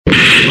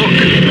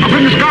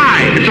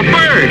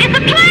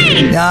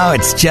No,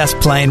 it's Just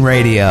Plain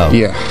Radio.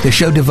 Yeah. The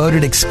show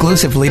devoted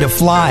exclusively to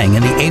flying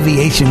and the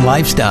aviation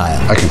lifestyle.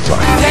 I can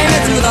fly. Take me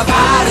to the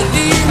pilot,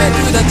 lead me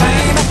to the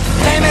train.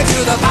 Take me to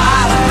the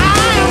pilot,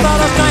 I'm not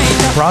a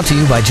stranger. Brought to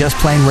you by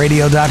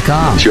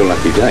JustPlaneRadio.com. It's your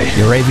lucky day.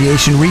 Your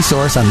aviation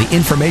resource on the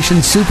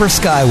information super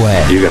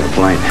skyway. You got a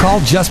plane. Call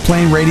Just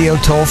Plain Radio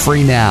toll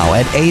free now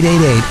at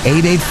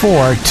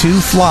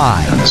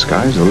 888-884-2FLY. And the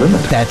sky's the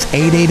limit. That's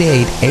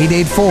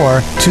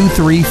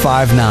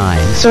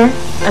 888-884-2359. Sir,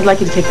 I'd like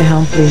you to take the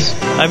helm, please.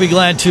 I'd be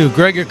glad to.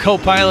 Greg, your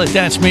co-pilot,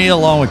 that's me,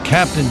 along with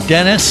Captain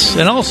Dennis.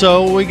 And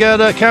also, we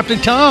got Captain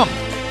Tom.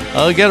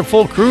 We got a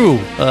full crew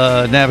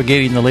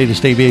navigating the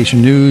latest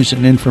aviation news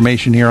and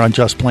information here on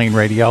Just Plain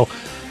Radio.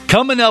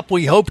 Coming up,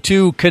 we hope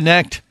to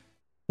connect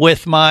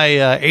with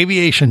my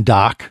aviation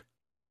doc,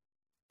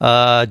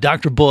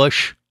 Dr.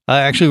 Bush.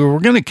 Actually, we were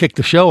going to kick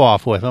the show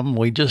off with him.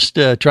 We just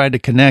tried to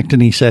connect,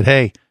 and he said,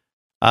 hey,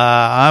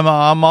 I'm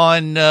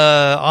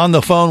on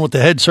the phone with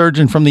the head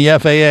surgeon from the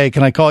FAA.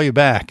 Can I call you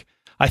back?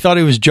 I thought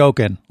he was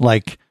joking,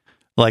 like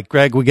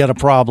Greg, we got a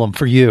problem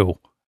for you,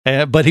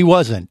 but he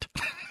wasn't.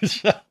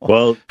 So,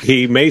 well,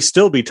 he may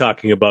still be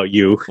talking about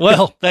you.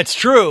 Well, that's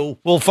true.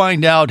 We'll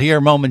find out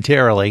here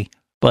momentarily,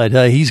 but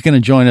he's going to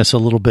join us a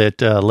little bit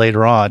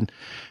later on.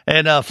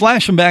 And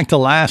flashing back to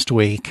last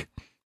week,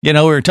 we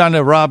were talking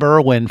to Rob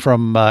Irwin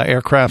from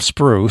Aircraft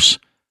Spruce,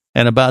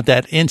 and about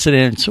that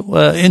incident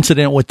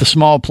with the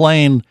small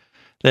plane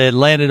that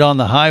landed on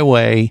the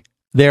highway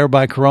there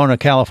by Corona,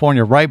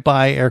 California, right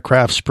by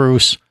Aircraft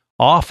Spruce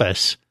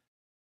office.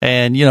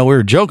 And, we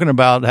were joking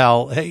about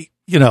how, hey,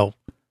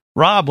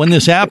 Rob, when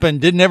this happened,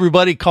 didn't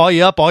everybody call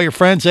you up, all your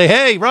friends say,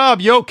 hey,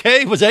 Rob, you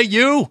okay? Was that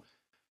you?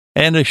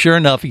 And sure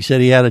enough, he said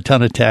he had a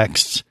ton of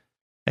texts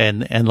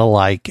and the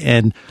like.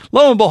 And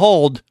lo and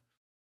behold,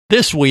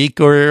 this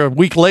week or a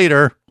week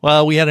later,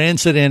 we had an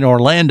incident in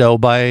Orlando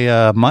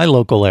by my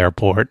local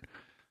airport.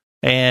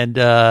 And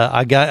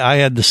I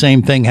had the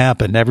same thing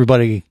happen.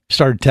 Everybody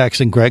started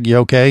texting, Greg, you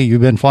okay? You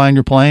been flying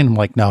your plane? I'm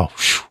like, no,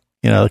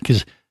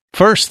 because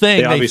first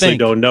thing they obviously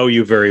don't know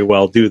you very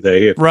well, do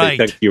they? If right.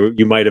 They think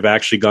you might have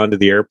actually gone to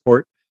the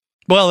airport.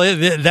 Well,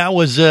 that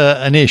was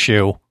an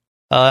issue.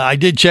 I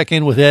did check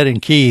in with Ed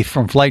and Keith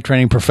from Flight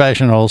Training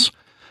Professionals,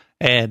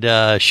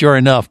 and sure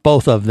enough,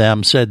 both of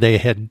them said they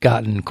had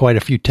gotten quite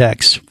a few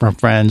texts from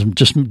friends,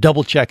 just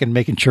double checking,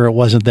 making sure it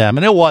wasn't them,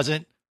 and it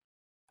wasn't.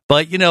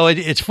 But,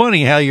 it's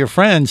funny how your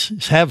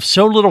friends have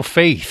so little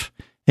faith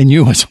in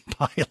you as a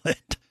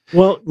pilot.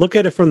 Well, look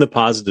at it from the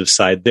positive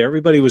side.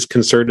 Everybody was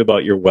concerned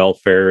about your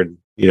welfare and,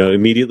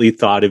 immediately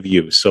thought of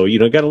you. So,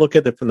 got to look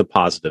at it from the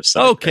positive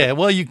side. Okay. There.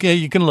 Well, you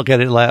can look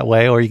at it that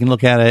way, or you can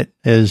look at it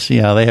as,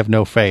 they have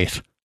no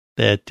faith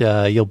that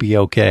you'll be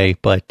okay.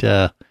 But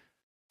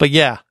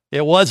yeah,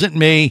 it wasn't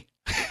me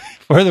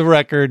for the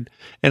record.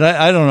 And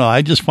I don't know.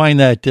 I just find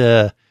that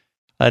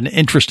an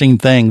interesting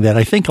thing that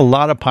I think a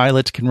lot of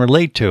pilots can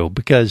relate to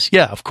because,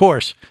 yeah, of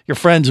course, your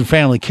friends and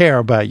family care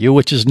about you,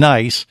 which is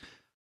nice.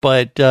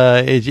 But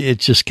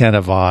it's just kind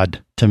of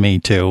odd to me,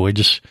 too. It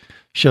just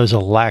shows a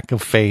lack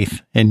of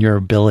faith in your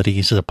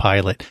abilities as a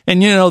pilot. And,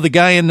 the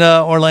guy in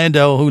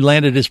Orlando who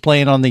landed his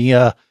plane on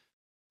the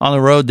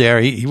road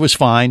there, he was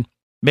fine.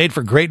 Made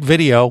for great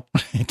video.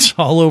 It's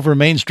all over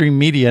mainstream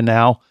media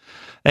now.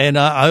 And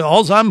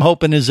all I'm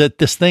hoping is that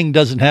this thing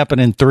doesn't happen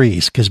in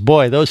threes. Because,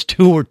 boy, those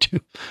two were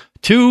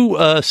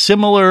two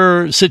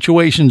similar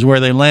situations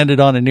where they landed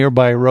on a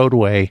nearby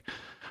roadway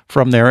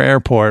from their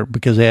airport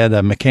because they had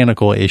a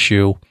mechanical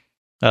issue.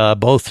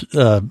 Both,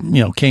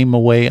 came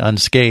away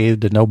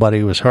unscathed and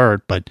nobody was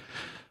hurt, but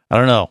I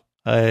don't know.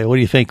 What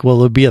do you think? Will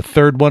there be a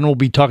third one we'll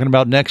be talking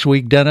about next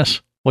week,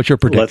 Dennis? What's your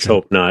prediction? Let's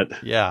hope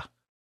not. Yeah.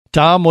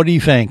 Tom, what do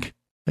you think?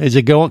 Is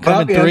it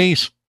coming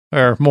threes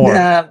or more?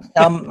 Yeah,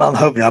 I'm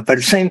hoping not, but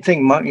the same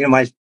thing,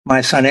 my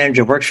son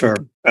Andrew works for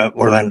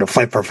Orlando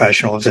Flight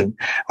Professionals, and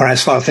when I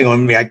saw a thing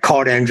on me, I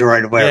called Andrew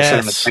right away. Yes.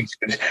 I sent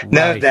him a text.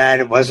 No, Dad,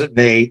 it wasn't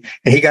me.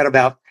 And he got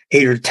about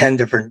 8 or 10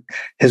 different,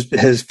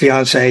 his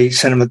fiance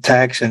sent him a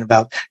text, and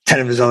about 10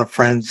 of his other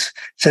friends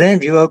said,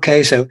 Andrew,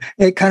 okay? So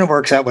it kind of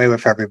works that way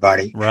with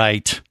everybody.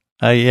 Right.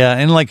 Yeah.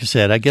 And like I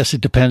said, I guess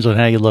it depends on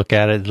how you look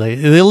at it. Like,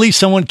 at least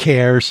someone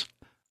cares.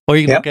 Or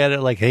you can look at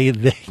it like, hey,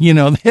 they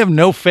have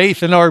no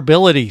faith in our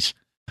abilities.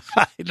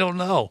 I don't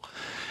know.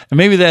 And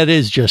maybe that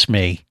is just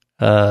me,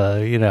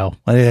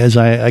 as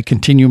I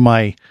continue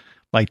my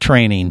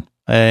training.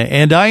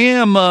 And I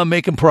am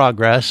making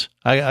progress.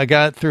 I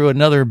got through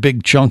another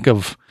big chunk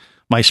of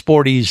my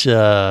Sporties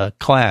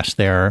class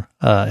there,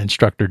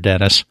 Instructor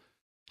Dennis.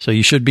 So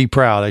you should be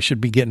proud. I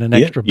should be getting an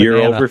extra banana.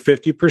 You're over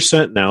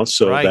 50% now,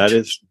 so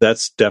right.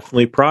 that's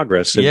definitely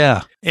progress.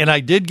 And and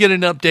I did get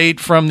an update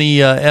from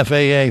the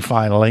FAA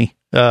finally,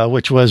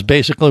 which was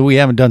basically we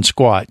haven't done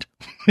squat.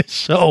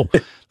 So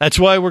that's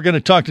why we're going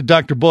to talk to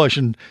Dr. Bush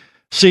and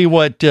see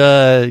what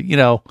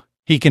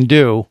he can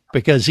do,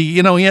 because he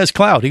has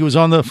clout. He was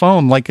on the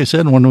phone, like I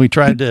said, when we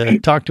tried to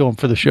talk to him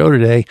for the show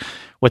today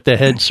with the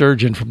head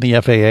surgeon from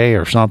the FAA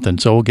or something.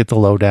 So we'll get the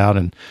lowdown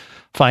and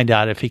find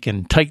out if he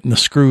can tighten the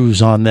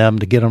screws on them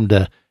to get them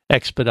to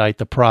expedite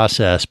the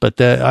process.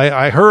 But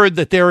I heard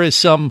that there is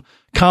some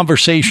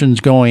conversations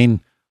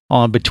going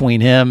on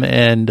between him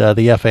and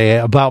the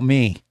FAA about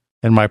me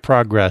and my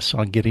progress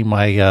on getting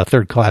my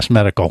third-class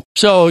medical.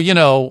 So,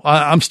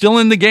 I'm still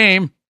in the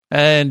game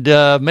and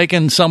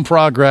making some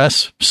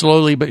progress,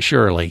 slowly but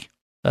surely,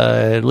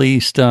 at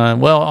least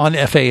on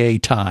FAA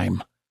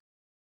time.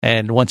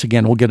 And once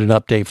again, we'll get an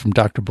update from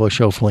Dr. Bush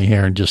hopefully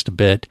here in just a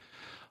bit.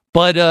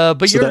 But so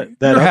you're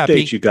update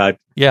happy. You got,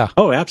 yeah.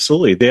 Oh,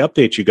 absolutely. The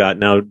update you got.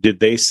 Now, did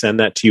they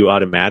send that to you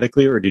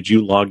automatically, or did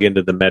you log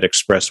into the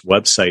MedExpress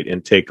website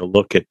and take a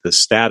look at the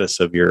status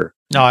of your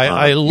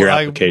your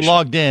application? I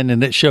logged in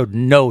and it showed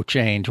no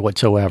change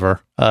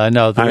whatsoever.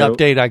 No, the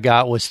update I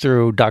got was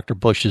through Dr.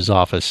 Bush's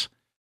office,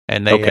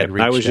 and they had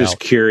reached out. I was just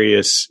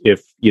curious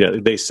if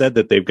they said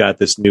that they've got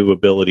this new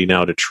ability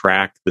now to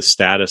track the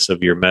status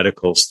of your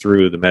medicals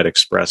through the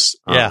MedExpress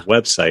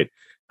website.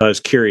 I was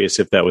curious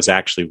if that was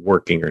actually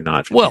working or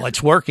not. Well,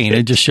 it's working.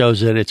 It just shows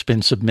that it's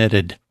been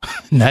submitted,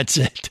 and that's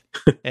it.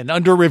 And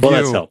under review.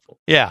 Well, that's helpful.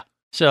 Yeah.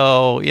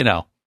 So,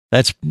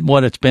 that's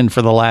what it's been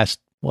for the last,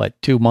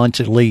 2 months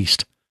at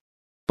least.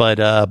 But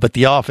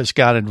the office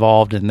got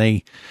involved, and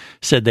they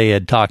said they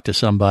had talked to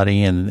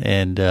somebody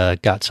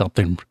and got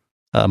something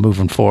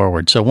moving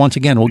forward. So once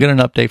again, we'll get an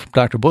update from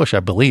Dr. Bush,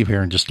 I believe,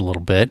 here in just a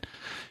little bit.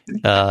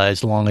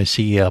 As long as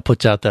he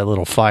puts out that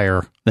little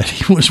fire that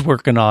he was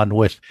working on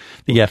with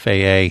the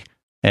FAA.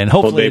 And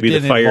hopefully maybe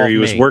the fire he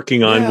was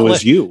working on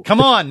was you.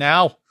 Come on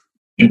now.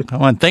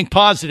 Come on, think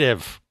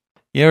positive.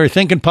 You're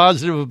thinking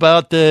positive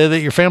about that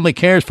your family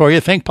cares for you.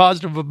 Think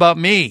positive about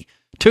me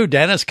too,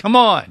 Dennis. Come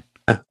on.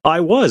 I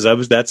was.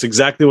 That's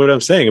exactly what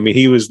I'm saying. I mean,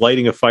 he was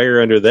lighting a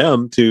fire under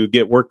them to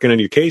get working on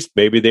your case.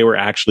 Maybe they were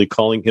actually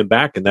calling him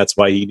back, and that's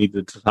why he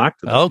needed to talk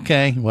to them.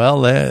 Okay.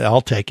 Well,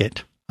 I'll take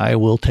it. I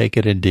will take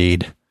it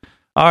indeed.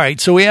 All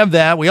right, so we have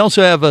that. We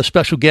also have a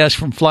special guest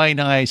from Flying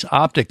Eyes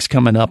Optics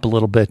coming up a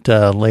little bit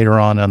later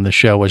on the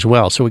show as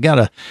well. So we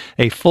got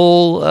a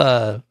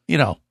full,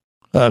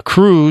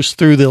 cruise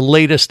through the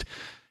latest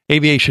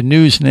aviation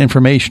news and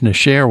information to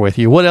share with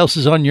you. What else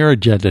is on your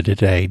agenda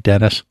today,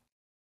 Dennis?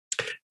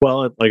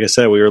 Well, like I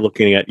said, we were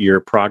looking at your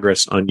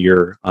progress on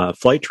your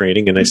flight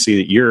training, and I see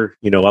that you're,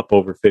 up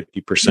over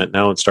 50%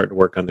 now and starting to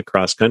work on the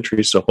cross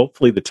country. So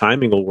hopefully the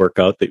timing will work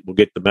out that we'll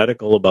get the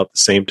medical about the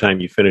same time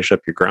you finish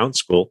up your ground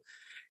school.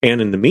 And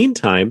in the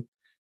meantime,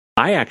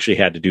 I actually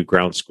had to do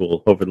ground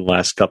school over the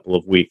last couple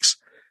of weeks.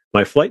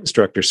 My flight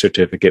instructor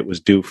certificate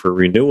was due for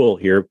renewal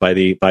here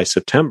by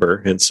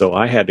September. And so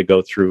I had to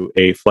go through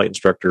a flight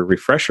instructor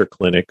refresher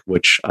clinic,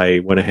 which I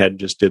went ahead and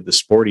just did the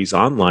Sporties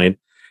online.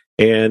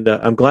 And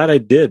I'm glad I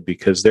did,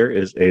 because there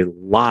is a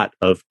lot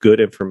of good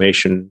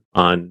information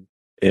on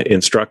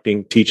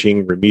instructing,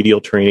 teaching,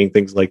 remedial training,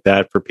 things like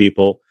that for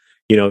people.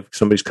 If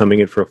somebody's coming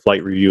in for a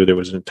flight review, there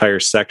was an entire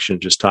section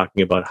just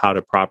talking about how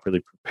to properly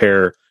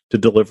prepare to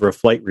deliver a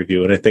flight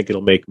review. And I think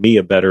it'll make me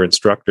a better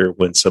instructor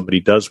when somebody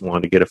does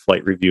want to get a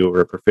flight review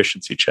or a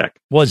proficiency check.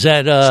 Was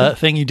that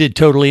thing you did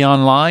totally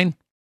online?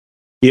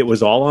 It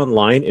was all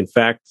online. In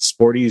fact,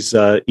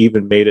 Sporties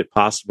even made it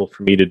possible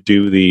for me to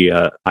do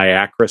the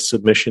IACRA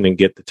submission and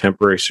get the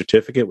temporary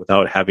certificate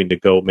without having to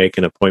go make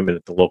an appointment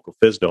at the local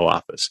FSDO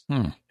office.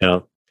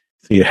 So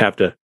you have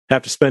to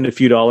spend a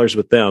few dollars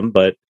with them,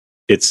 but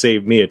it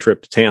saved me a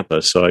trip to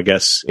Tampa. So I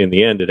guess in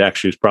the end, it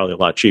actually was probably a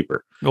lot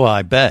cheaper. Well,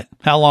 I bet.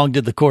 How long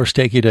did the course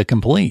take you to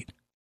complete?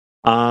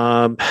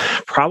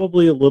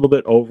 Probably a little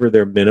bit over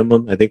their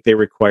minimum. I think they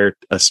require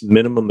a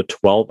minimum of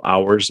 12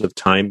 hours of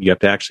time. You have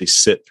to actually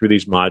sit through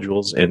these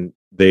modules, and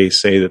they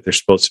say that they're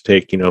supposed to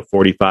take,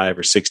 45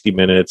 or 60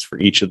 minutes for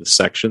each of the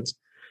sections.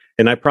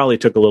 And I probably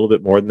took a little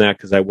bit more than that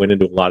because I went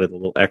into a lot of the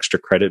little extra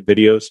credit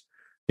videos.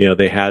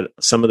 They had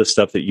some of the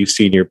stuff that you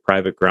see in your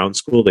private ground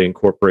school, they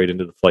incorporate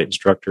into the flight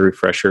instructor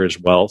refresher as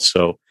well.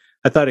 So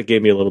I thought it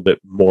gave me a little bit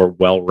more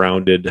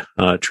well-rounded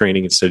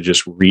training instead of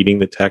just reading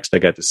the text. I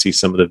got to see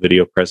some of the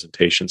video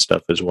presentation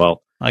stuff as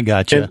well. I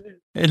gotcha.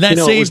 And that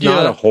saved it was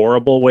not a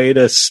horrible way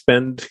to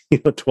spend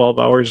 12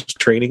 hours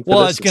training. Well,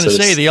 I was going to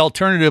say the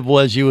alternative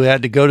was you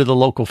had to go to the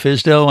local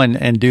FSDO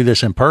and do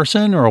this in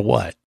person, or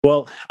what?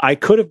 Well, I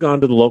could have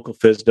gone to the local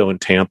FSDO in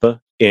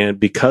Tampa, and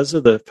because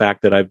of the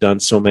fact that I've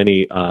done so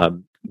many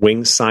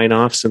wing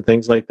sign-offs and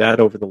things like that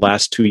over the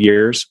last 2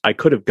 years, I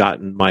could have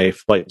gotten my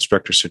flight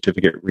instructor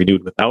certificate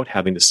renewed without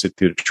having to sit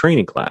through the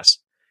training class.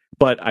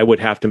 But I would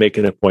have to make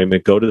an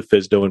appointment, go to the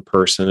FSDO in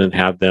person and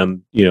have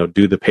them,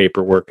 do the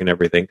paperwork and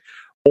everything.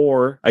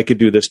 Or I could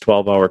do this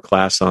 12-hour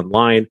class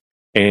online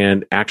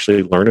and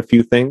actually learn a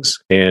few things.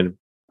 And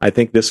I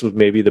think this was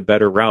maybe the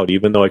better route,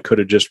 even though I could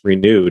have just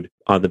renewed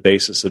on the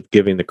basis of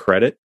giving the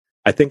credit.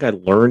 I think I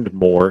learned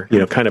more,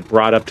 kind of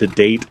brought up to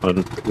date on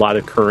a lot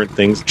of current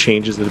things,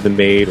 changes that have been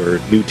made or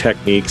new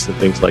techniques and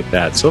things like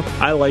that. So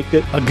I liked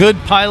it. A good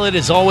pilot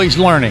is always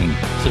learning.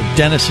 So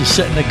Dennis is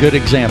setting a good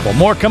example.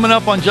 More coming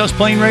up on Just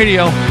Plane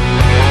Radio.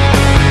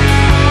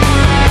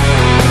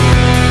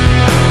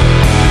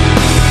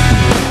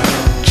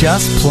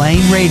 Just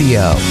Plane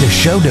Radio, the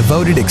show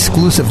devoted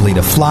exclusively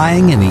to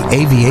flying and the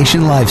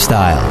aviation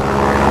lifestyle.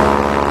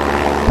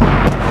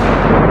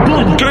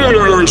 Who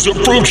dares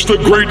approach the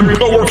great and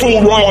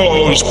powerful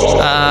Roz?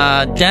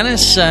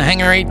 Dennis,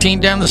 Hangar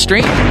 18 down the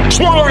street.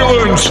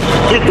 Silence!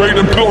 The great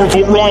and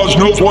powerful Roz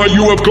knows why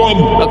you have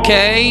come.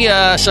 Okay,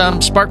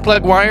 some spark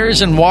plug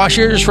wires and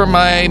washers for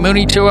my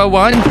Mooney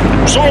 201.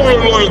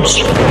 Silence!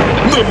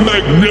 The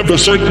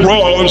magnificent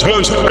Roz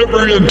has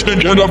every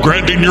intention of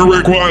granting your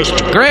request.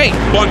 Great.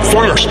 But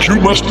first,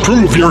 you must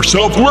prove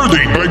yourself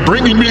worthy by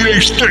bringing me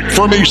a stick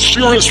from a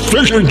Cirrus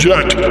Vision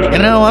Jet. You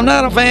know, I'm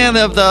not a fan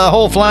of the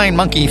whole flying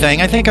monkey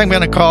thing. I think I'm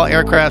going to call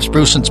Aircraft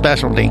Spruce and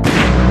Specialty.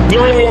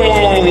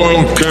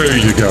 Oh, okay,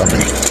 you got me.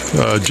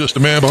 Just a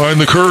man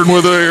behind the curtain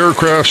with an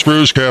Aircraft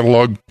Spruce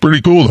catalog.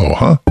 Pretty cool, though,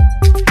 huh?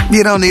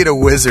 You don't need a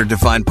wizard to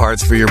find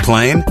parts for your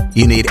plane.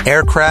 You need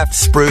Aircraft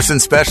Spruce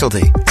and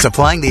Specialty,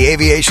 supplying the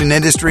aviation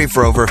industry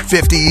for over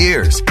 50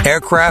 years.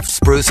 Aircraft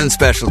Spruce and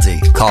Specialty.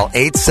 Call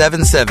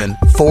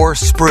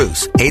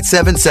 877-4SPRUCE,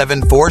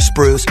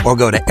 877-4SPRUCE, or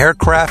go to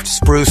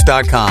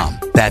aircraftspruce.com.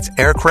 That's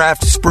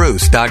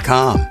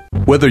aircraftspruce.com.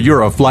 Whether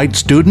you're a flight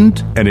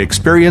student, an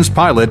experienced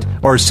pilot,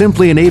 or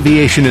simply an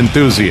aviation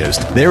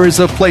enthusiast, there is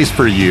a place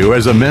for you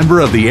as a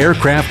member of the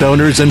Aircraft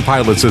Owners and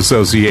Pilots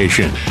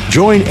Association.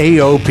 Join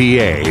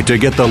AOPA to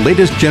get the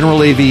latest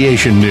general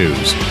aviation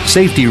news,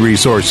 safety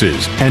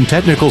resources, and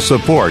technical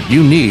support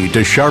you need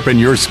to sharpen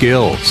your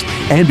skills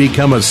and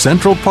become a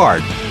central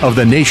part of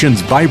the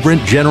nation's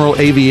vibrant general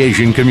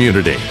aviation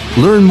community.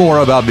 Learn more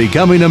about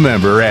becoming a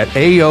member at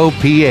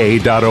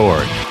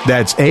AOPA.org.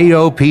 That's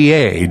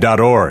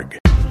AOPA.org.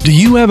 Do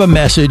you have a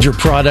message or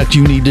product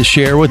you need to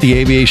share with the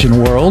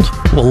aviation world?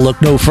 Well, look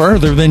no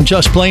further than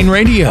Just Plain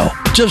Radio.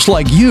 Just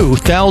like you,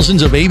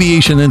 thousands of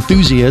aviation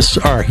enthusiasts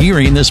are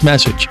hearing this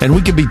message, and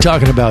we could be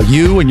talking about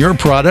you and your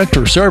product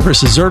or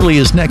service as early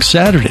as next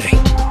Saturday.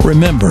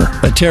 Remember,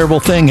 a terrible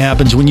thing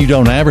happens when you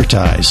don't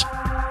advertise.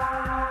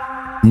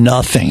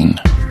 Nothing.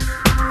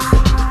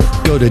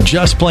 Go to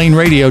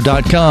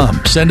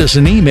justplainradio.com, send us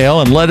an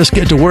email, and let us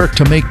get to work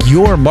to make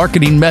your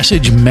marketing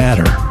message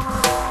matter.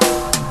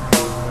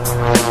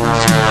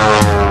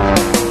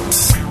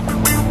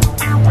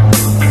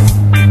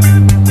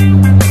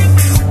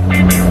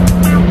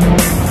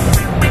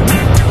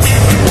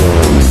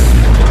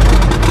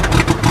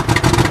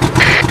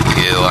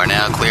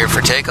 For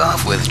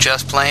takeoff with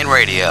Just Plain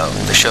Radio,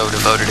 the show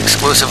devoted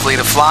exclusively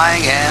to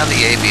flying and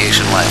the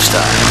aviation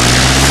lifestyle.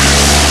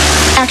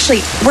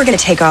 Actually, we're going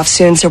to take off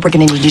soon, so we're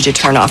going to need you to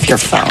turn off your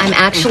phone. I'm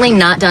actually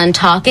not done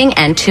talking,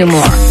 and two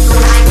more. Like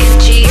a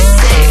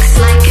G6,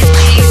 like a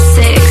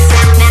G6.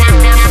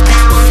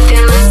 Now I'm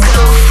feeling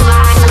so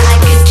fly,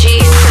 like a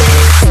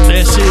G6.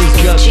 This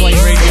is Just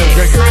Plain Radio.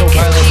 Greg Your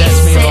Co-Pilot,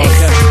 that's me, all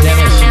Captain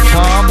Dennis and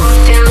Tom.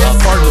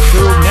 Part of the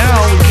crew. Now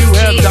we do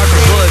have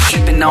Dr. Bush,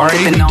 our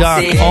AV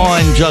Doc,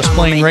 on Just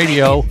Plain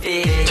Radio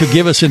to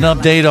give us an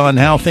update on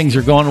how things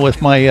are going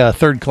with my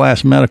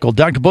third-class medical.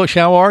 Dr. Bush,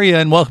 how are you?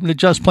 And welcome to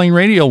Just Plain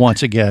Radio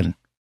once again.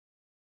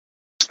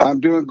 I'm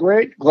doing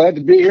great. Glad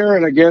to be here.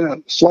 And again, a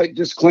slight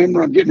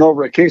disclaimer, I'm getting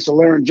over a case of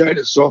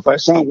laryngitis, so if I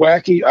sound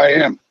wacky, I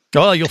am.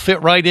 Well, you'll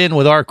fit right in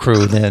with our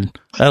crew then.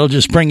 That'll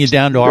just bring you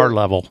down to our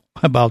level.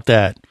 How about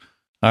that?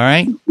 All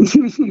right?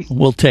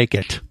 We'll take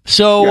it.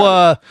 So,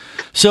 I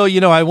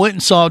went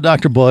and saw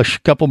Dr. Bush a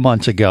couple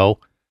months ago.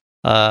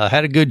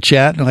 Had a good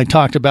chat, and I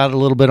talked about it a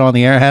little bit on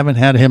the air. I haven't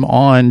had him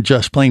on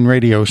Just Plain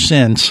Radio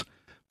since.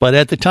 But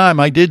at the time,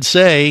 I did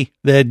say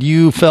that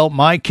you felt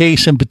my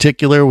case in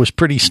particular was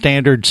pretty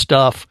standard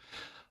stuff.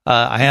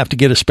 I have to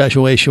get a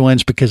special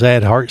issuance because I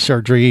had heart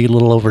surgery a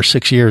little over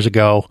 6 years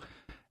ago.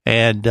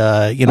 And,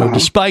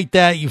 despite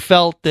that, you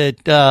felt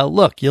that,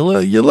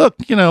 you look,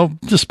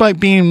 despite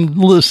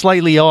being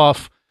slightly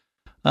off,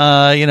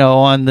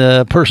 on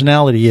the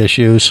personality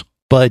issues,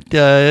 but,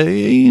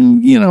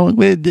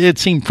 it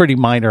seemed pretty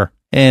minor.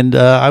 And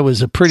I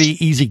was a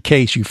pretty easy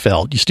case, you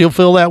felt. You still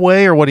feel that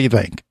way, or what do you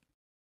think?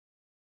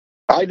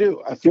 I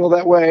do. I feel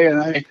that way,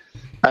 and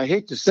I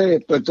hate to say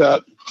it, but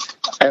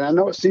and I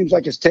know it seems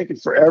like it's taken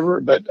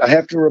forever, but I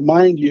have to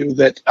remind you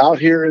that out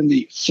here in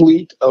the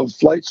fleet of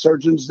flight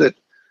surgeons that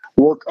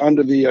work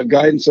under the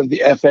guidance of the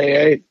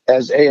FAA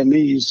as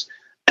AMEs,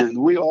 and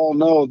we all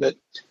know that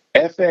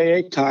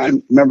FAA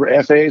time, remember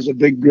FAA is a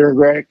big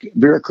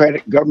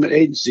bureaucratic government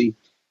agency,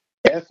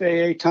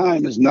 FAA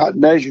time is not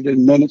measured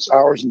in minutes,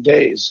 hours, and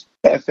days.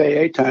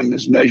 FAA time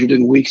is measured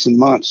in weeks and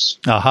months.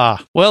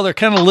 Aha. Well, they're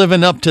kind of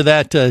living up to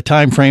that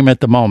time frame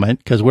at the moment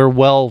because we're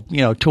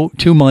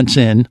 2 months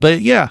in. But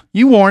yeah,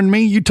 you warned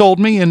me, you told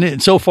me,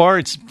 and so far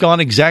it's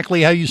gone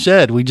exactly how you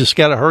said. We just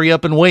got to hurry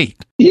up and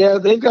wait. Yeah,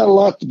 they've got a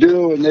lot to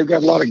do, and they've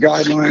got a lot of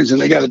guidelines, and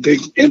they got a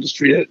big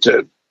industry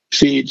to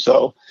feed.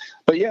 So,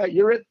 but yeah,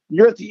 you're at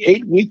the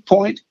 8-week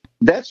point.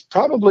 That's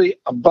probably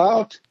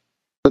about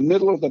the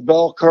middle of the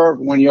bell curve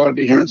when you ought to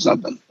be hearing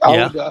something.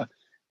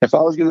 If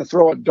I was going to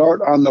throw a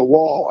dart on the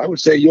wall, I would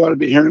say you ought to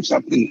be hearing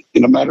something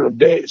in a matter of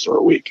days or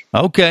a week.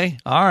 Okay.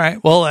 All right.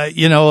 Well,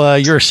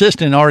 your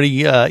assistant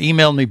already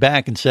emailed me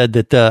back and said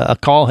that a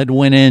call had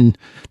went in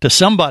to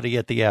somebody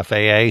at the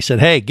FAA, said,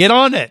 hey, get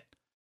on it.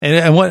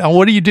 And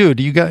what do?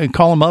 Do you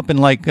call them up and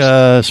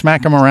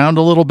smack them around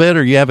a little bit,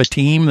 or you have a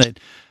team that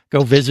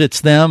go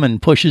visits them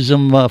and pushes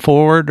them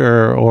forward,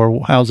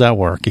 or how's that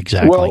work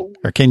exactly? Well,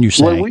 or can you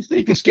say when we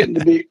think it's getting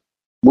to be,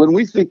 when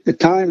we think the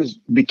time is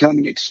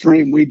becoming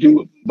extreme, we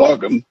do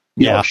bug them.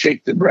 You know,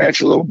 shake the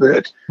branch a little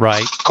bit.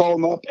 Right. Call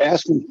them up,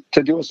 ask them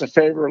to do us a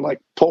favor, like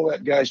pull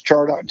that guy's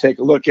chart out and take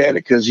a look at it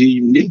because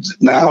he needs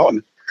it now.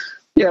 And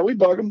yeah, we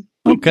bug them.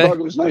 We bug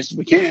them as nice as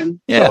we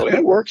can. Yeah. So, and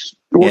it works.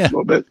 It works a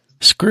little bit.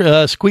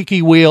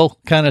 Squeaky wheel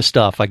kind of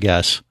stuff, I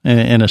guess,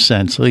 in a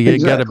sense. So you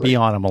got to be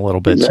on them a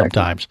little bit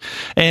sometimes.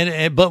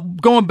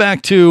 But going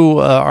back to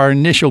our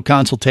initial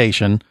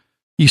consultation,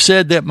 you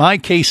said that my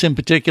case in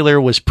particular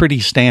was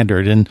pretty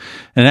standard and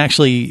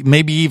actually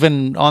maybe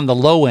even on the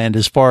low end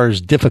as far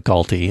as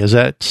difficulty. Is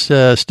that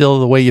still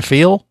the way you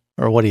feel,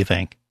 or what do you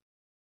think?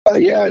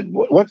 Yeah.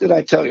 What did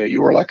I tell you?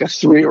 You were like a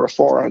 3 or a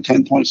 4 on a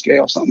 10-point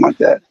scale, something like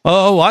that.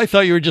 Oh, I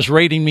thought you were just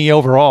rating me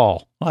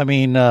overall. I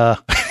mean, no.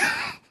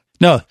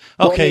 Okay,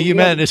 well, I mean, you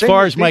meant as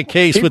far as my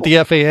case with the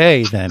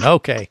FAA then.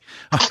 Okay.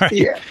 All right.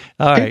 Yeah.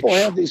 All right. People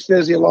have these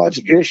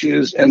physiologic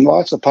issues, and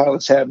lots of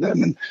pilots have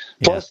them. And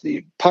plus,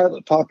 the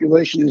pilot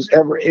population is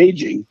ever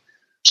aging.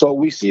 So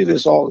we see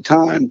this all the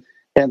time.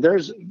 And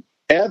there's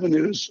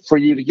avenues for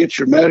you to get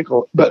your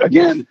medical. But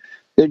again,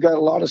 they've got a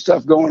lot of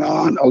stuff going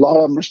on. A lot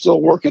of them are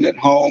still working at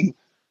home.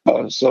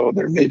 So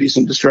there may be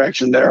some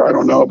distraction there. I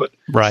don't know. But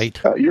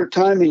your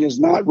timing is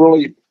not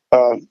really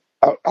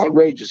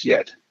outrageous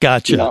yet.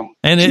 Gotcha. You know,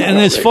 and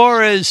as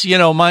far as,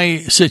 my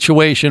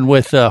situation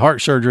with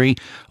heart surgery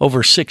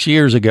over 6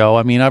 years ago,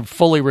 I mean, I've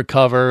fully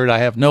recovered. I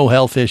have no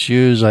health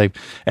issues. I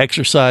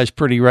exercise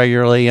pretty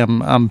regularly.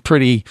 I'm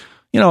pretty,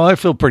 I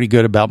feel pretty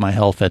good about my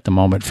health at the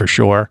moment for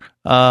sure.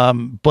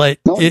 But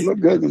you look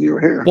good when you were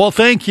here. Well,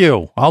 thank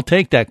you. I'll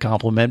take that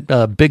compliment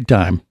big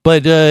time.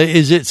 But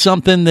is it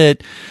something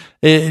that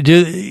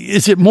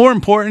is it more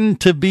important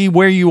to be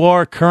where you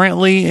are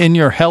currently in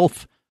your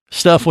health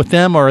stuff with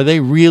them, or are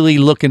they really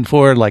looking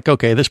for, like,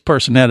 okay, this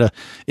person had a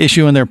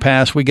issue in their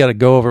past, we got to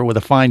go over it with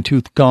a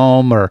fine-tooth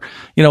comb, or,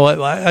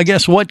 I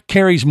guess what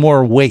carries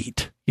more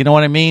weight? You know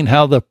what I mean?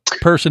 How the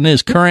person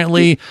is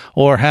currently,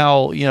 or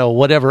how,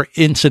 whatever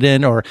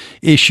incident or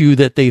issue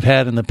that they've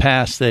had in the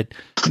past that,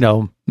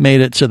 made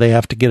it so they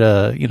have to get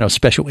a,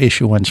 special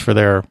issuance for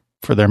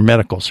their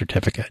medical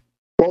certificate.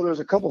 Well,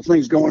 there's a couple of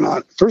things going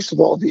on. First of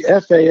all, the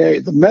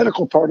FAA, the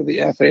medical part of the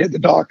FAA, the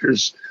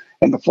doctors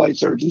and the flight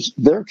surgeons,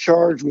 they're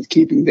charged with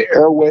keeping the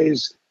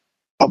airways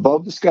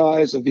above the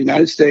skies of the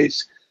United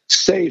States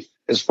safe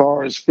as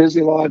far as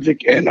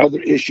physiologic and other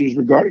issues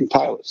regarding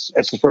pilots.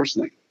 That's the first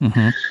thing.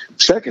 Mm-hmm.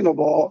 Second of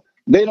all,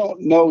 they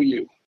don't know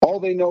you. All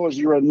they know is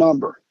you're a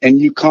number, and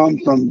you come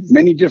from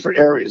many different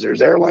areas.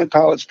 There's airline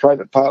pilots,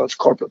 private pilots,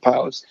 corporate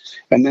pilots,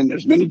 and then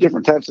there's many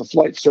different types of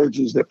flight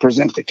surgeons that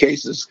present the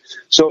cases.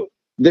 So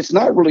it's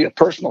not really a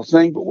personal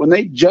thing, but when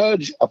they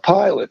judge a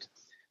pilot,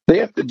 they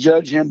have to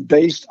judge him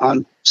based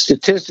on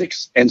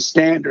statistics and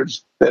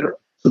standards that are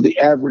for the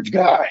average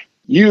guy.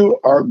 You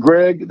are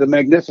Greg the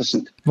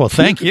Magnificent. Well,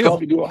 thank you.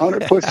 Probably do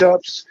 100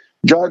 push-ups,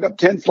 jog up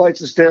 10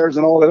 flights of stairs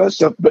and all that other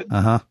stuff, but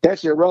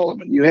that's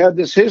irrelevant. You have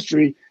this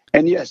history,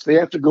 and yes, they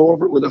have to go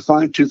over it with a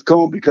fine-tooth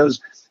comb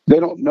because they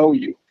don't know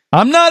you.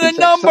 I'm not a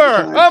number.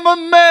 I'm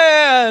a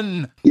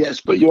man.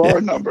 Yes, but you are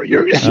a number.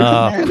 You're a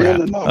man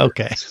and a number.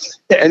 Okay.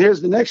 And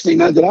here's the next thing.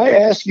 Now, did I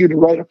ask you to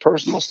write a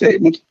personal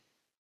statement?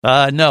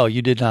 No,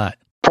 you did not.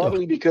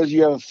 Probably because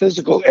you have a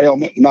physical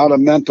ailment, not a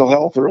mental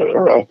health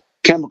or a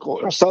chemical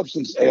or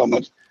substance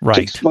ailment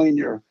to explain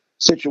your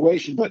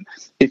situation. But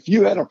if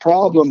you had a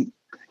problem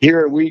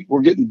here,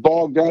 we're getting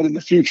bogged down in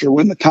the future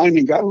when the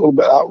timing got a little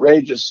bit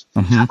outrageous,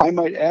 I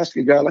might ask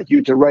a guy like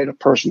you to write a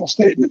personal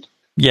statement.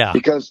 Yeah.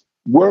 Because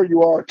where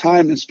you are,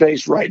 time and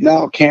space right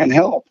now can't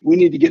help. We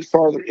need to get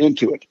farther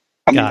into it.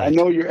 I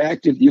know you're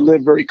active. You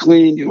live very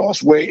clean. You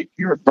lost weight.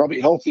 You're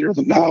probably healthier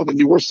now than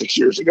you were 6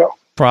 years ago.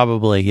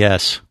 Probably,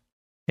 yes.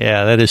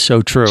 Yeah, that is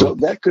so true. So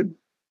that could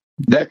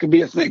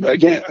be a thing. But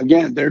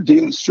again, they're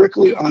dealing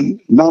strictly on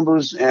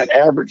numbers and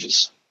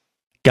averages.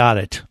 Got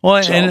it. Well,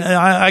 and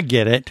I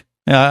get it.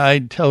 I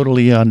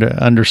totally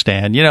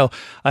understand.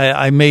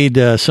 I made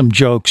some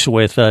jokes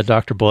with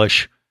Dr.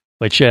 Bush,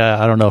 which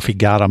I don't know if he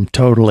got them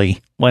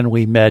totally when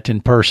we met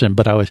in person,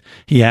 but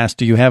he asked,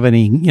 do you have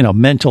any,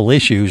 mental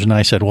issues? And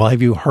I said, well,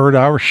 have you heard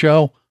our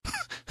show?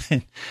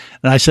 And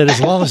I said, as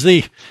long as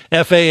the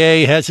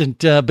FAA hasn't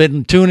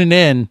been tuning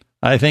in,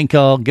 I think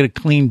I'll get a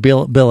clean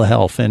bill of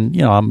health. And,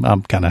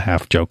 I'm kind of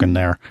half joking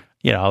there.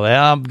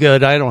 I'm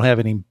good. I don't have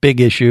any big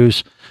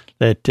issues.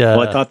 Well,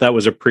 I thought that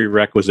was a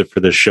prerequisite for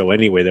this show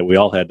anyway, that we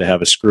all had to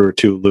have a screw or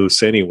two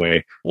loose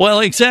anyway.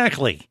 Well,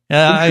 exactly.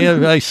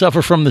 I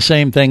suffer from the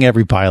same thing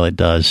every pilot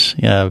does.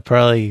 Yeah,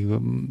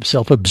 probably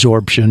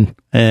self-absorption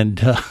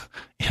and,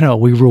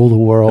 we rule the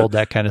world,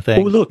 that kind of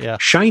thing. Oh, look,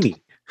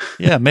 shiny.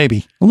 Yeah,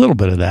 maybe a little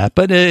bit of that,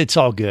 but it's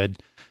all good.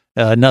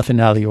 Nothing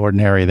out of the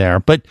ordinary there.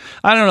 But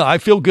I don't know. I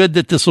feel good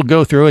that this will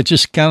go through. It's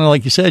just kind of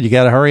like you said, you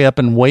got to hurry up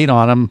and wait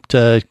on them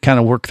to kind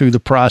of work through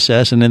the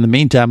process. And in the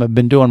meantime, I've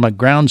been doing my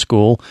ground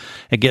school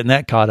and getting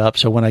that caught up.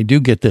 So when I do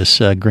get this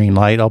green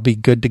light, I'll be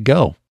good to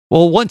go.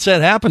 Well, once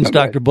that happens, Okay.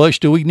 Dr. Bush,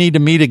 do we need to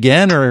meet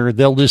again, or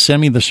they'll just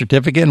send me the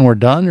certificate and we're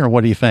done, or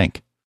what do you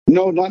think?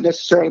 No, not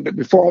necessarily. But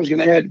before I was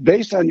going to add,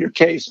 based on your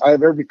case, I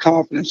have every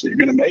confidence that you're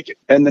going to make it.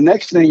 And the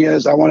next thing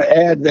is, I want to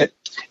add that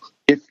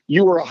if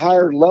you were a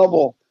higher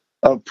level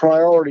of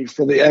priority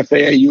for the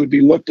FAA, you would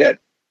be looked at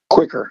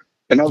quicker.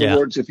 In other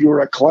words, if you were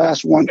a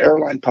Class 1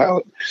 airline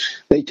pilot,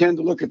 they tend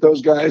to look at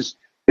those guys.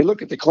 They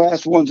look at the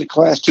Class 1s and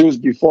Class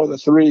 2s before the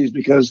 3s,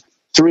 because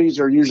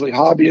 3s are usually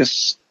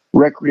hobbyists,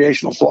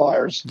 recreational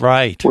flyers.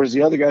 Right. Whereas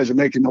the other guys are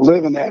making a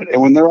living at it.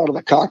 And when they're out of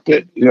the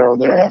cockpit,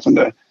 they're having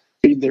to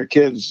feed their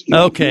kids.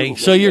 Okay,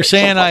 so you're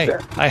saying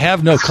I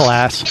have no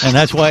class, and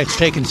that's why it's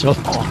taken so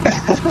long.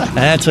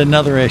 That's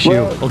another issue.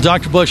 Well,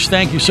 Dr. Bush,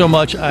 thank you so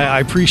much.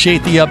 I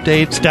appreciate the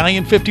update.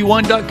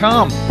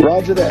 Stallion51.com.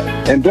 Roger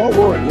that. And don't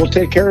worry, we'll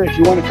take care of it if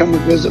you want to come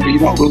and visit, but you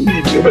don't really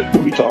need to, but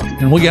we'll be talking.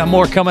 And we got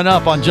more coming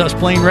up on Just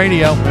Plain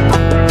Radio.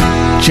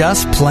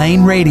 Just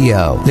Plain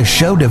Radio, the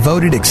show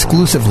devoted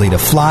exclusively to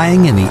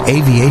flying and the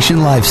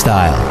aviation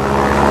lifestyle.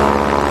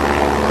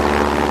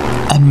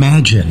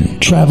 Imagine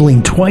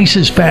traveling twice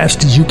as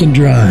fast as you can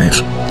drive.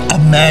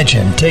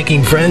 Imagine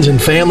taking friends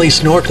and family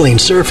snorkeling,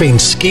 surfing,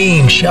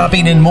 skiing,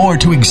 shopping, and more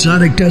to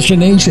exotic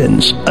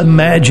destinations.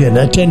 Imagine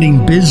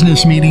attending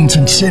business meetings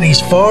in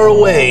cities far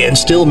away and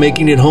still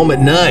making it home at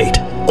night.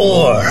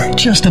 Or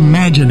just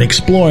imagine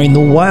exploring the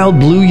wild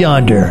blue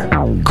yonder.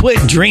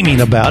 Quit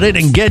dreaming about it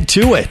and get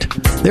to it.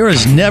 There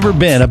has never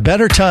been a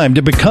better time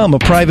to become a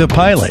private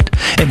pilot,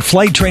 and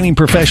Flight Training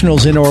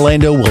Professionals in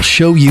Orlando will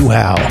show you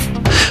how.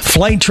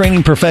 Flight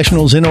Training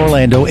Professionals in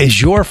Orlando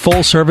is your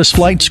full-service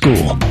flight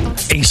school.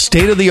 A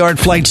state-of-the-art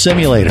flight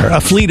simulator, a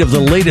fleet of the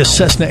latest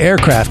Cessna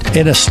aircraft,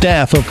 and a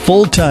staff of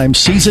full-time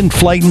seasoned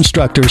flight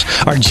instructors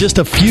are just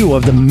a few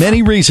of the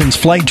many reasons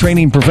Flight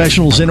Training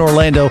Professionals in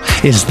Orlando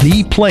is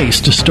the place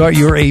to start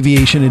your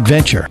aviation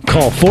adventure.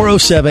 Call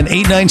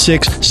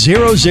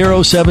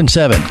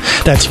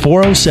 407-896-0077. That's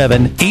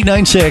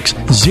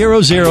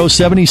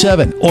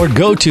 407-896-0077. Or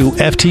go to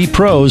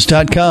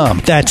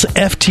ftpros.com. That's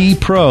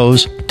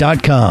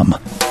ftpros.com. You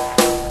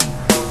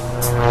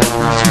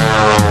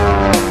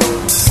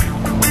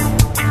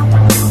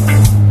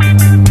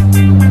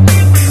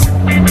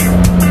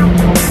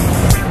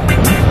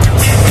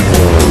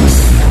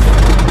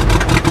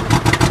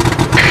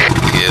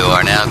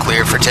are now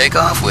clear for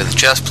takeoff with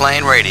Just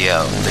Plain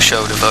Radio, the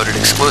show devoted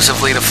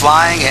exclusively to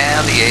flying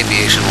and the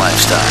aviation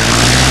lifestyle.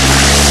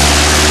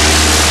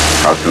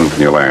 How soon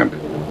can you land?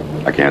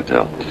 I can't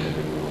tell.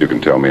 You can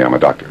tell me, I'm a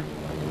doctor.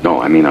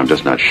 No, I mean, I'm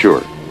just not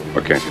sure.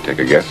 Well, can't you take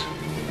a guess?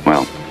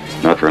 Well,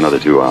 not for another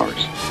 2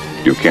 hours.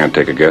 You can't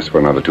take a guess for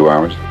another 2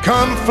 hours?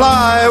 Come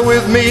fly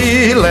with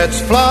me,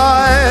 let's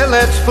fly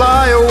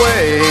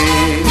away.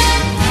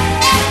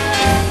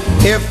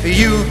 If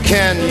you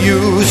can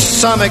use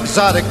some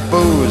exotic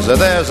booze,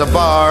 there's a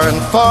bar in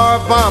far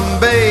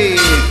Bombay.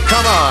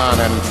 Come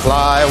on and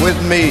fly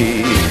with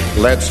me,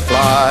 let's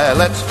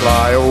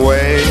fly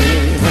away.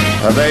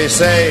 They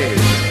say,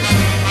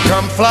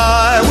 come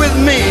fly with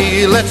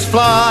me, let's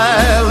fly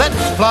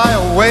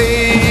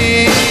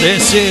away.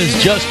 This is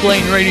Just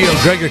Plain Radio.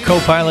 Greg Your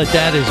Co-Pilot,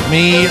 that is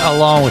me,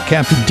 along with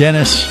Captain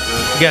Dennis.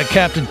 We got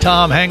Captain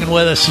Tom hanging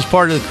with us as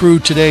part of the crew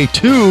today,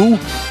 too.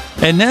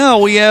 And now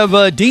we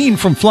have Dean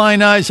from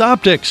Flying Eyes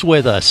Optics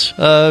with us.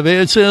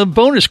 It's a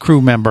bonus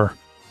crew member.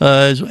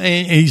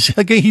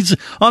 He's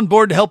on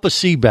board to help us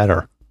see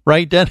better.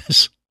 Right,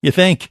 Dennis? You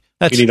think?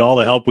 We need all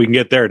the help we can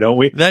get there, don't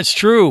we? That's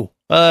true.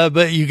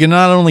 But you can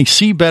not only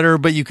see better,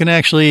 but you can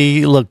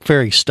actually look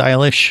very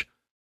stylish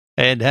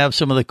and have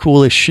some of the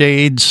coolest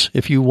shades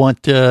if you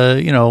want,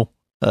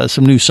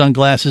 some new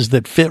sunglasses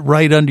that fit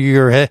right under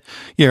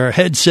your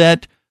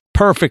headset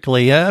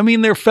perfectly. I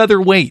mean, they're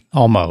featherweight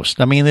almost.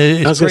 I mean,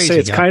 it's I was going to crazy. say,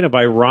 it's kind of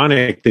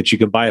ironic that you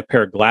can buy a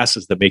pair of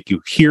glasses that make you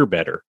hear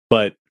better,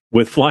 but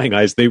with Flying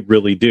Eyes, they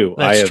really do.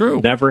 That's true.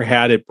 Never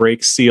had it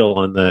break seal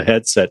on the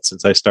headset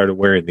since I started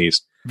wearing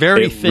these.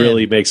 Very it thin.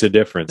 Really makes a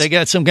difference. They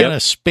got some kind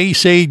of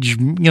space age,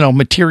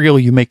 material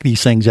you make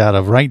these things out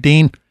of, right,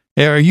 Dean?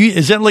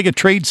 Is that like a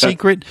trade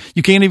secret?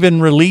 You can't even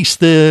release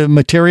the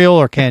material,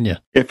 or can you?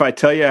 If I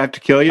tell you, I have to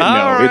kill you.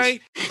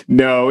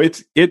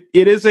 It's it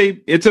is a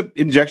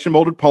injection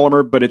molded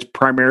polymer, but it's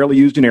primarily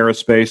used in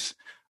aerospace.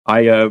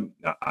 I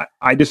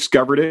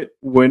discovered it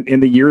when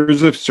in the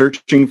years of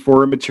searching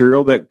for a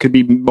material that could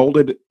be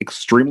molded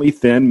extremely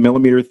thin,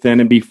 millimeter thin,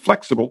 and be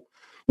flexible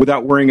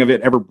without worrying of it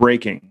ever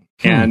breaking.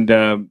 And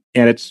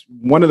it's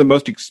one of the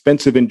most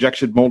expensive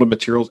injection molded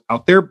materials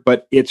out there,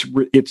 but its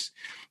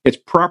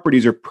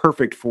properties are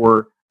perfect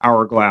for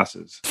our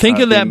glasses. Think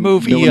of that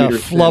movie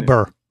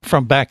Flubber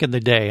from back in the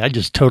day. I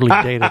just totally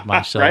dated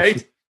myself.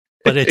 Right?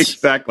 But it's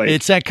exactly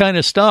that kind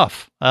of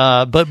stuff.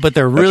 But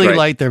they're really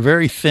light. They're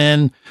very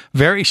thin,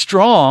 very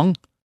strong,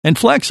 and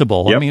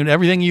flexible. Yep. I mean,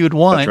 everything you would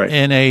want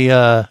in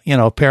a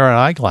pair of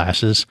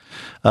eyeglasses.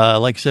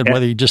 Like I said,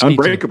 whether you just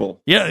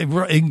unbreakable.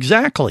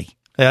 Exactly.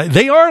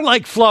 They are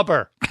like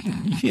Flubber.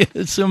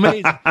 It's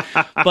amazing.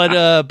 But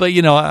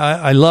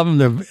I love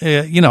them.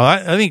 They're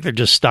I think they're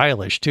just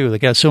stylish too. They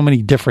got so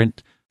many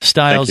different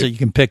styles that you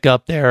can pick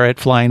up there at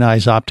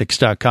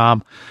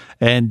flyingeyesoptics.com.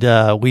 And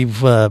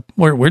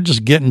we're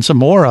just getting some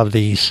more of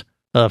these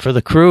for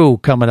the crew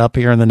coming up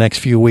here in the next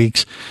few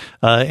weeks.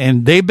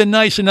 And they've been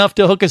nice enough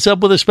to hook us up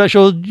with a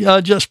special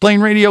Just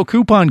Plain Radio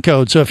coupon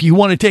code. So if you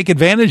want to take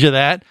advantage of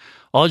that,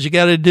 all you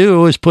got to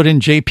do is put in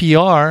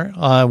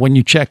JPR when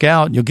you check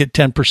out. You'll get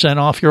 10%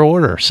 off your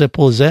order.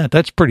 Simple as that.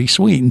 That's pretty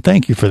sweet. And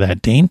thank you for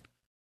that, Dean.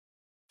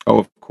 Oh,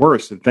 of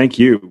course. And thank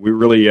you. We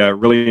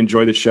really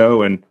enjoy the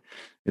show, and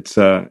it's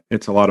a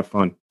lot of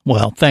fun.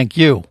 Well, thank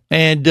you.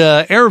 And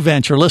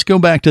AirVenture, let's go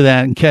back to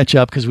that and catch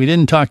up, because we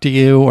didn't talk to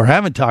you or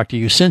haven't talked to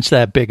you since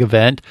that big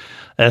event.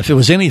 If it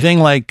was anything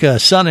like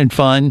Sun and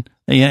Fun,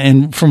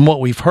 and from what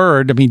we've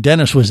heard, I mean,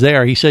 Dennis was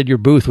there. He said your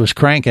booth was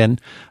cranking.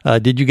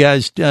 Did you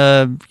guys,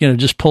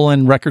 just pull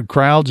in record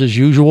crowds as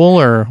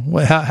usual, or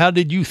how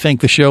did you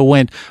think the show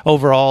went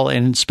overall,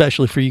 and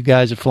especially for you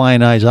guys at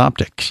Flying Eyes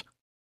Optics?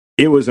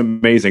 It was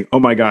amazing. Oh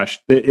my gosh.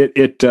 We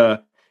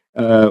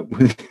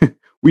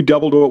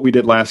doubled what we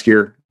did last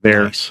year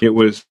there. Nice. It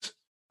was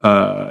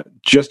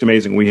just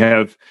amazing. We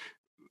have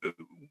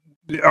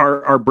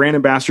our brand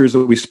ambassadors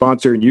that we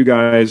sponsor, and you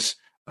guys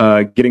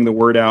getting the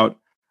word out.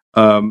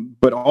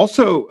 But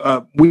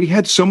also we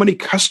had so many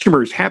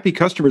customers, happy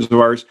customers of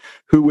ours,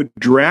 who would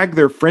drag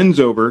their friends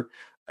over.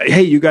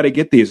 Hey, you got to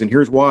get these, and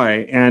here's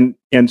why. And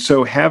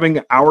so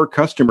having our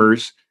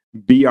customers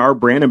be our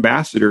brand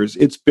ambassadors,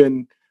 it's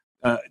been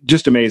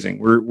just amazing.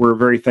 We're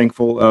very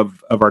thankful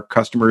of our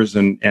customers,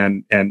 and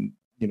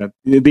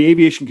the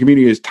aviation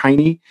community is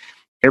tiny.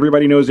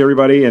 Everybody knows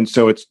everybody, and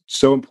so it's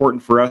so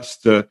important for us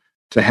to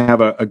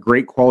have a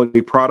great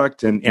quality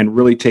product and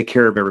really take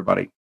care of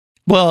everybody.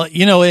 Well,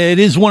 it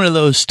is one of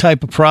those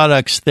type of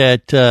products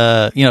that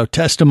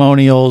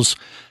testimonials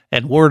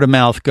and word of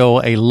mouth go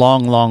a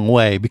long, long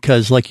way,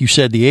 because, like you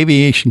said, the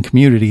aviation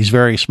community is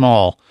very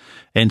small.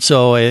 And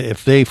so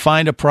if they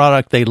find a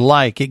product they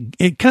like,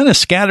 it kind of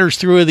scatters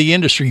through the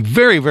industry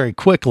very, very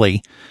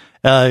quickly,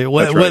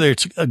 whether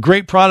it's a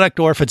great product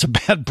or if it's a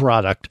bad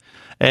product.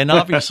 And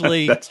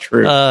obviously, that's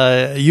true.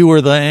 You were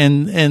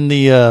in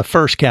the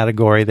first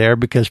category there,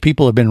 because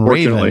people have been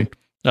raving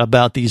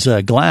about these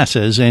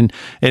glasses, and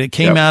it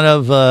came out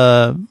of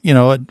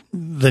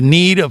the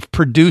need of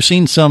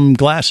producing some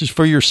glasses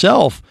for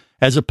yourself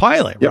as a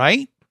pilot,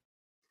 right?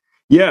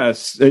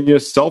 Yes,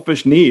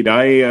 selfish need.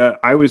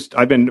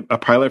 I've been a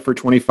pilot for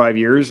 25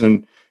 years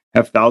and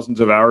have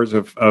thousands of hours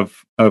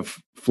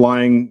of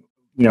flying,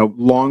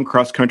 long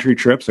cross country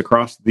trips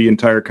across the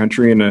entire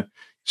country in a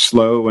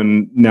slow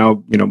and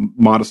now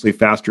modestly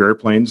faster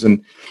airplanes,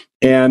 and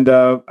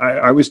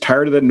I was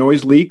tired of the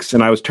noise leaks,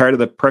 and I was tired of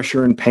the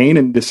pressure and pain,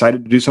 and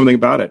decided to do something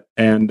about it,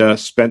 and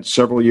spent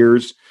several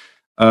years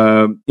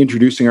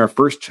introducing our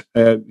first,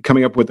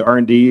 coming up with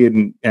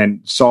R&D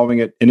and solving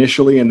it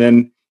initially, and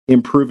then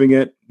improving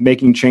it,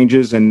 making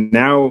changes, and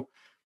now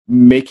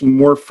making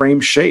more frame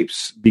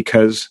shapes,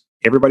 because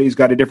everybody's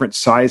got a different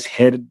size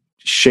head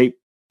shape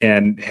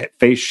and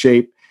face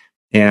shape,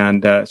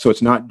 and so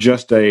it's not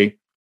just a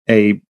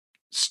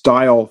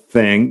style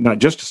thing, not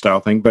just a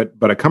style thing, but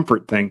a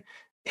comfort thing,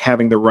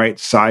 having the right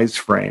size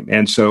frame.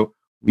 And so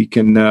we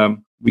can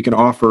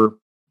offer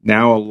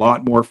now a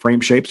lot more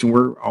frame shapes, and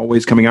we're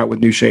always coming out with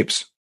new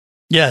shapes.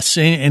 Yes,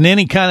 and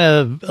any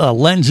kind of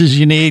lenses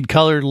you need,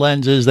 colored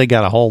lenses, they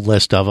got a whole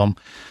list of them.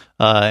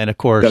 And of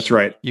course, that's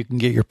right. You can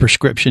get your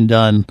prescription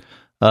done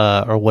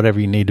or whatever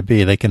you need to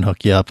be. They can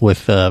hook you up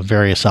with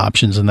various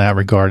options in that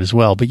regard as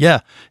well. But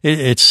yeah,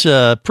 it's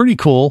pretty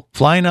cool.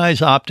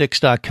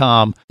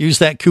 FlyingEyesOptics.com. Use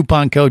that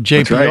coupon code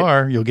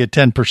JPR. Right. You'll get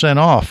 10%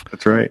 off.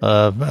 That's right.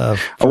 I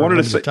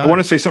wanted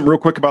to say something real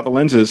quick about the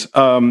lenses.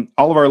 All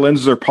of our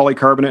lenses are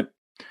polycarbonate.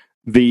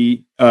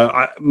 And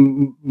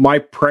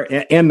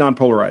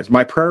non-polarized.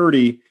 My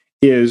priority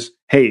is,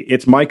 hey,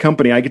 it's my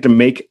company. I get to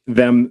make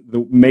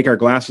our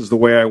glasses the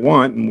way I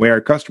want and the way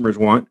our customers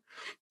want.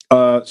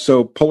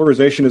 So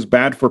polarization is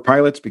bad for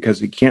pilots,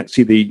 because you can't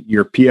see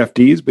your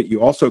PFDs, but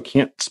you also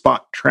can't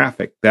spot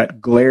traffic.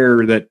 That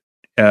glare that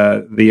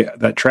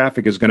that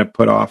traffic is going to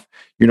put off,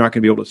 you're not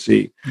going to be able to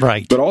see.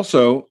 Right. But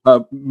also,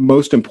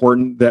 most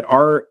important, that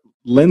our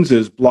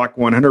lenses block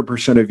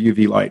 100% of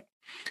UV light,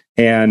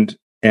 and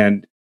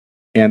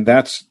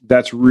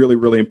that's really,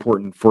 really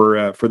important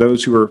for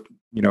those who are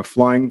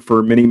flying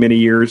for many, many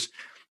years.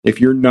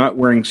 If you're not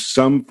wearing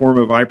some form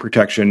of eye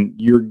protection,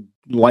 you're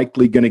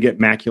likely going to get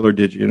macular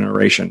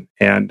degeneration,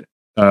 and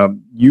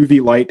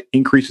UV light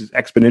increases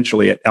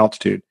exponentially at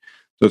altitude.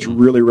 So it's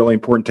really, really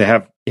important to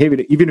have,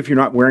 even if you're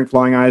not wearing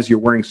flying eyes, you're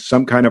wearing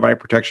some kind of eye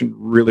protection.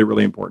 Really,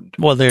 really important.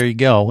 Well, there you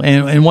go.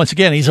 And once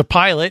again, he's a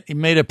pilot. He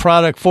made a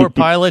product for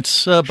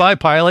pilots, by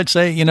pilots.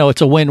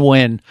 It's a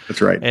win-win.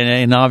 That's right.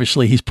 And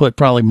obviously he's put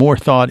probably more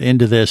thought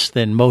into this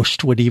than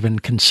most would even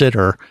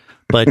consider.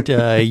 But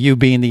you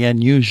being the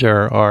end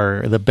user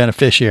are the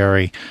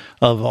beneficiary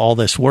of all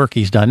this work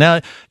he's done.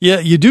 Now,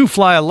 you do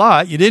fly a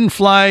lot. You didn't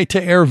fly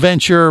to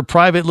AirVenture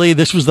privately.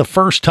 This was the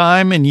first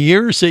time in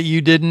years that you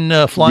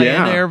didn't fly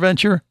into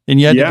AirVenture, and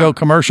you had to go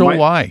commercial.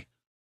 Why?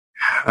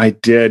 I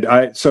did.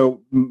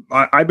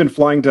 I've been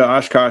flying to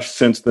Oshkosh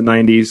since the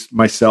 90s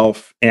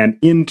myself, and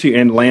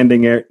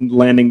landing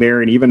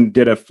there, and even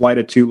did a flight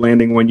of 2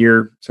 landing one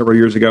year, several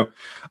years ago.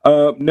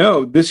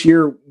 No, this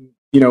year,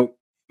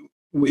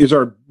 was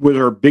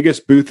our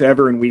biggest booth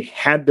ever, and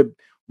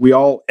we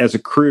all as a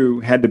crew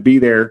had to be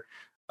there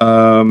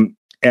ahead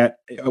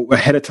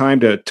of time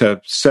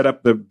to set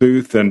up the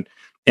booth, and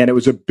it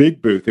was a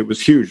big booth. It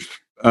was huge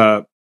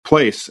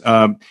place.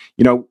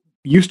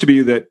 Used to be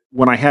that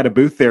when I had a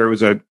booth there, it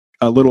was a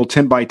little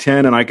 10 by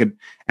 10, and I could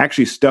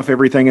actually stuff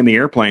everything in the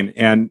airplane,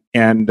 and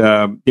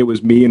it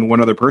was me and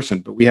one other person.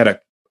 But we had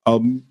a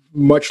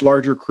much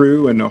larger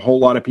crew and a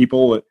whole lot of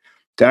people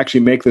to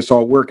actually make this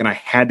all work, and I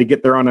had to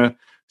get there on a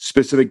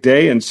specific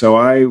day, and so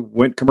I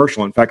went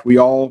commercial. In fact, we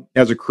all,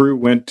 as a crew,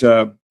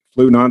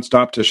 flew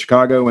nonstop to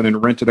Chicago, and then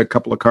rented a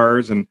couple of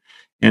cars and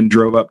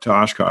drove up to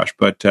Oshkosh.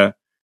 But the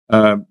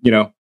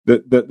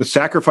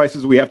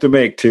sacrifices we have to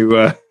make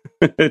to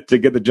to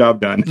get the job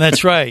done.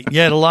 That's right. You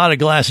had a lot of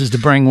glasses to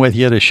bring with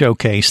you to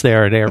showcase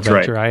there at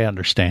AirVenture. Right. I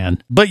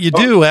understand, but you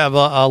do have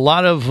a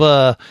lot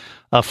of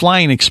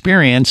flying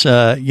experience.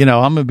 I'm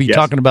going to be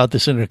talking about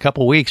this in a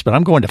couple of weeks, but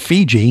I'm going to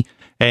Fiji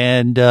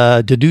and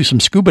to do some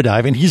scuba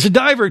diving. He's a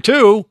diver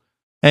too,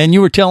 and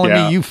you were telling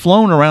me you've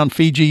flown around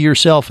Fiji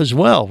yourself as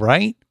well,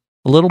 right?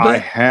 A little bit. I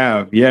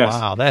have. Yes.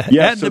 Wow, that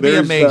had to be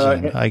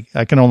amazing.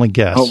 I can only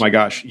guess. Oh my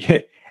gosh.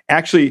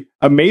 Actually,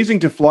 amazing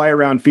to fly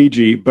around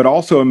Fiji, but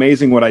also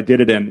amazing what I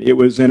did it in. It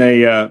was in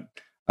a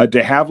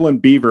de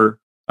Havilland Beaver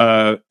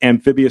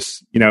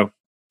amphibious, seaplane.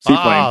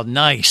 Oh,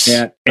 nice.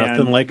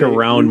 Nothing like a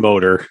round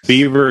motor.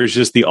 Beaver is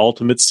just the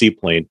ultimate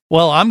seaplane.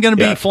 Well, I'm going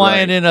to be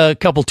flying in a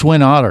couple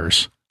Twin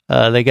Otters.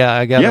 I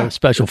got a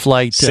special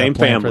flight. Same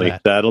family.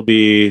 That'll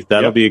be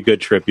a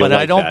good trip. But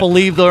I don't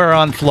believe they're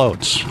on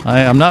floats.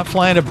 I'm not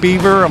flying a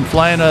beaver. I'm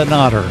flying an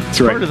otter. It's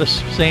part of the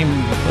same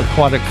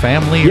aquatic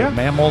family or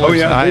mammal.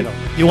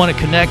 You want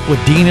to connect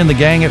with Dean and the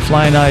gang at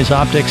Flying Eyes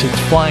Optics? It's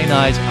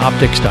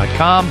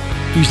flyingeyesoptics.com.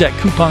 Use that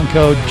coupon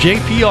code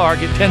JPR.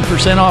 Get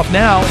 10% off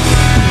now.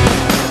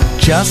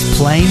 Just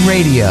Plain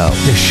Radio,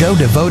 the show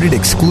devoted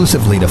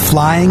exclusively to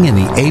flying and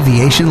the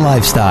aviation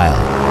lifestyle.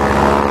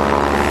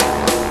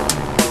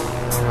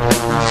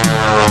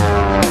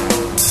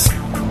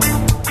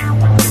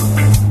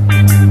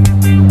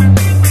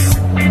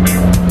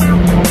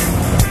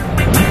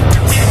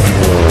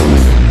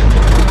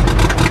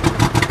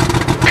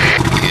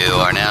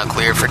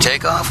 For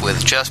takeoff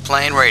with Just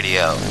Plain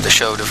Radio, the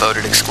show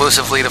devoted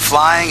exclusively to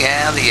flying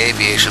and the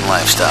aviation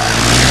lifestyle.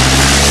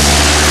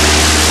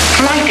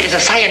 Flight is a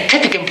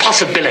scientific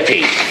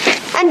impossibility.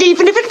 And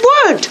even if it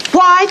weren't,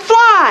 why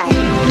fly?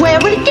 Where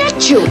would it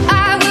get you?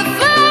 I will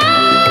fly.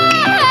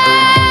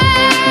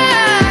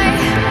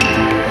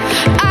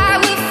 I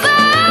will fly.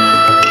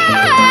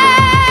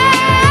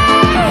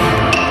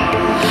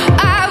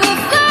 I will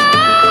fly.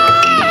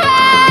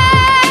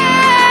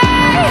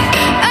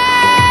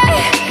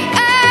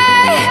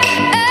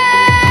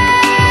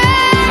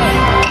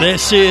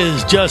 This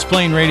is Just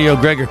Plain Radio.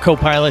 Greg Your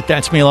Co-Pilot.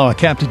 That's me along with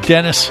Captain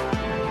Dennis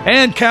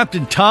and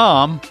Captain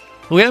Tom,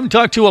 who we haven't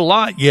talked to a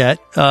lot yet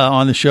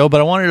on the show,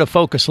 but I wanted to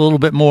focus a little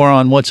bit more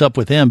on what's up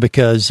with him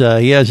because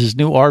he has his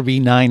new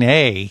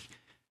RV9A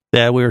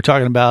that we were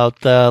talking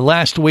about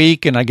last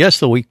week and I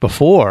guess the week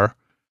before.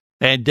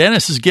 And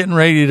Dennis is getting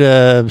ready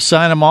to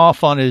sign him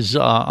off on his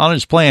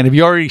plan. Have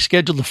you already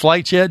scheduled the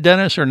flights yet,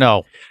 Dennis, or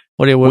no?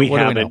 We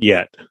haven't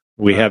yet.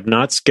 We have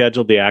not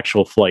scheduled the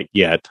actual flight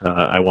yet.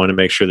 I want to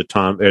make sure that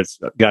Tom has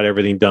got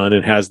everything done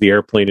and has the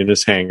airplane in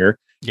his hangar.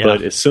 Yeah.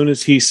 But as soon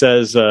as he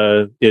says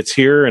it's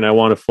here and I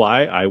want to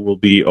fly, I will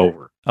be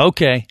over.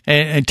 Okay.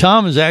 And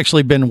Tom has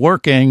actually been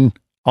working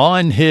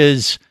on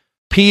his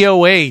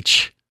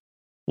POH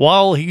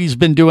while he's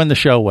been doing the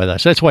show with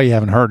us. That's why you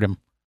haven't heard him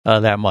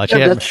that much.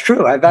 Yeah, that's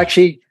true. I've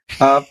actually... he's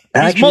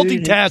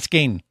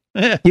multitasking.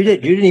 You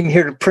didn't even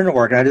hear the printer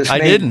work. I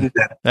didn't.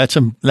 That is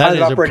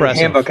impressive.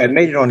 Handbook. I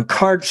made it on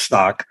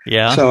cardstock.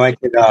 Yeah. So I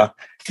could,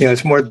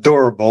 it's more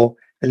durable.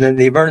 And then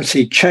the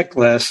emergency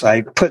checklist,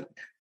 I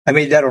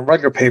made that on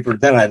regular paper.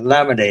 Then I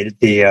laminated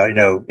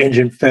the,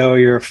 engine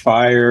failure,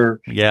 fire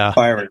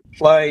in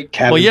flight,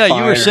 cabin fire.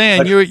 You were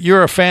saying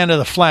you're a fan of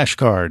the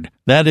flashcard.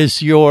 That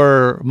is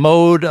your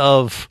mode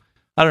of,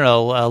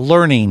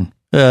 learning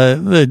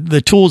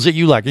the tools that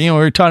you like. We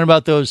were talking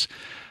about those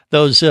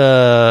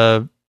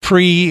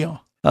earmarked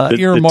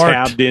the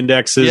tabbed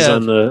indexes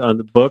on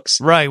the books,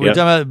 right? We're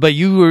talking about, but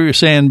you were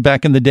saying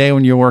back in the day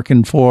when you were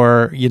working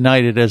for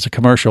United as a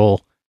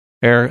commercial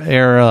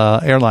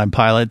airline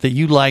pilot that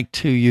you like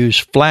to use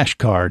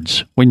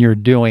flashcards when you're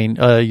doing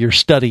you're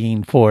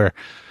studying for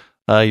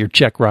your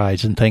check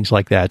rides and things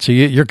like that. So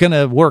you're going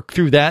to work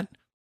through that.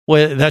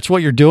 Well, that's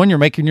what you're doing. You're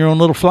making your own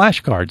little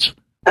flashcards.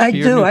 I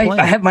do.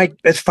 I have my.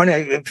 It's funny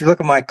if you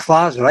look at my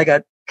closet.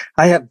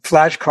 I have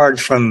flashcards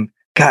from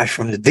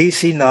the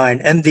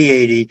DC-9,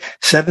 MD-80,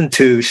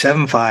 72,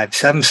 75,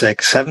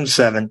 76,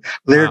 77,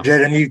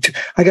 Learjet, and U2.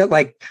 I got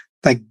like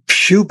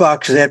shoe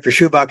boxes after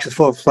shoe boxes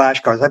full of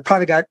flashcards. I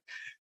probably got,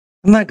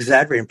 I'm not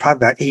exaggerating,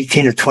 probably about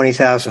 18 or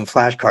 20,000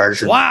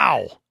 flashcards.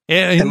 Wow.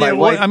 And my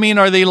wife, I mean,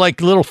 are they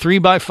like little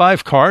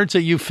 3x5 cards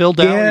that you filled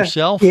out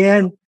yourself? Yeah.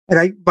 And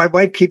my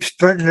wife keeps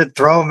threatening to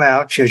throw them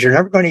out. She goes, "You're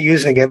never going to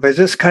use them again." But it's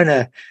just kind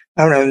of,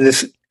 I don't know,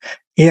 this,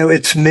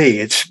 it's me.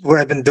 It's what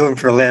I've been doing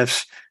for the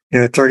last,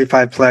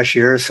 35 plus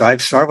years. So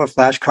I've started with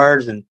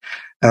flashcards and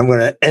I'm going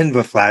to end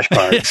with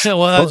flashcards.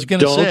 Well, I was going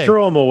to say, don't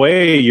throw them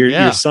away.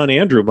 Your son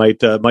Andrew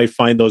might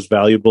find those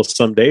valuable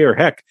someday, or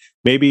heck,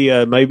 maybe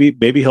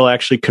he'll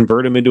actually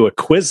convert them into a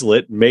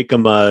Quizlet and make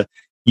them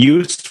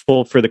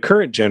useful for the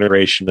current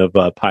generation of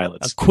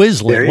pilots. A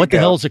Quizlet? What the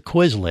hell is a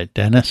Quizlet,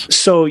 Dennis?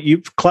 So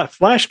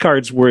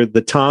flashcards were the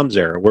Tom's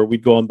era, where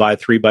we'd go and buy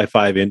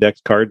 3x5 index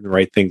cards and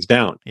write things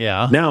down.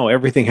 Yeah. Now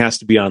everything has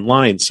to be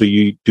online, so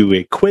you do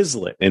a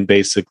Quizlet, and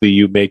basically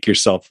you make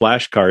yourself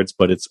flashcards,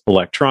 but it's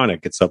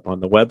electronic. It's up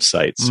on the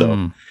website.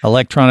 So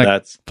electronic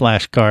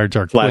flashcards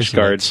are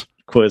flashcards.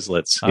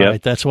 Quizlets. All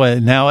right, that's why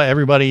now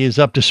everybody is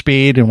up to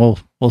speed, and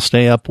we'll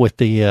stay up with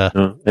the. And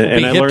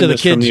I learned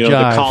this from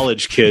the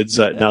college kids.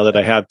 Now that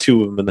I have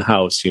two of them in the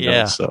house,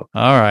 So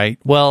all right.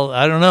 Well,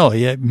 I don't know.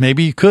 Yeah,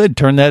 maybe you could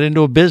turn that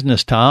into a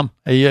business, Tom.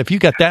 If you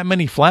got that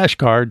many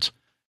flashcards,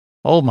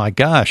 oh my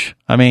gosh!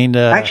 I mean,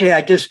 actually,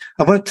 I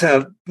went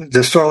to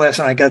the store last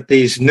night. I got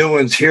these new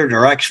ones here.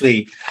 They're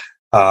actually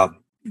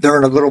they're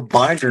in a little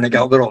binder, and they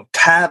got little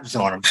tabs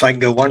on them, so I can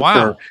go one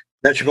for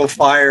vegetable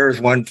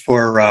fires, one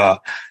for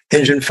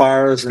engine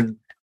fires, and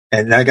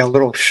I got a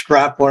little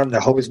strap on them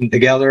that holds them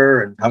together,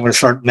 and I'm going to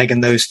start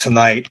making those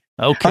tonight.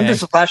 Okay. I'm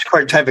just a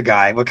flashcard type of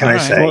guy. What can I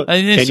say? Well,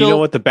 and you know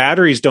what? The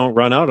batteries don't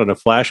run out on a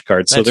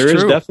flashcard, so there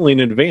is definitely an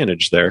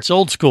advantage there. It's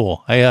old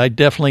school. I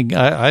definitely,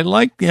 I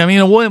like, I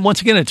mean, once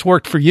again, it's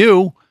worked for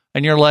you,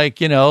 and you're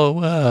like,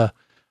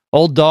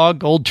 old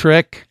dog, old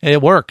trick.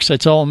 It works.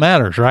 That's all that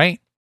matters, right?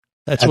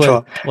 That's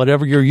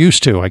whatever you're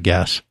used to, I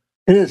guess.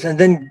 It is. And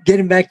then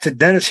getting back to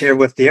Dennis here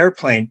with the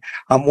airplane,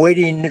 I'm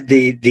waiting.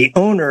 The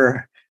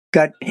owner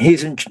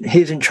he's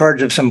in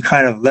charge of some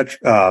kind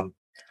of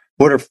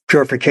water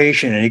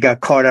purification, and he got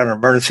caught on an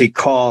emergency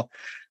call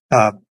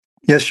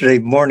yesterday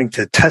morning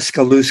to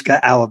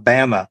Tuscaloosa,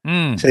 Alabama.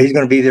 So he's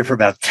going to be there for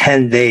about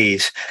 10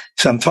 days.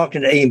 So I'm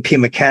talking to A&P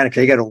mechanics.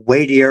 They got to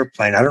weigh the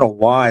airplane. I don't know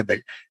why, but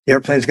the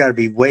airplane's got to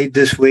be weighed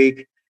this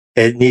week.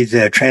 It needs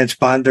a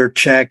transponder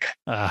check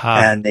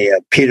and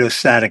the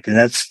pedostatic, and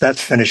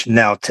that's finished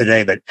now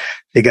today. But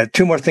they got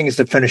two more things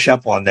to finish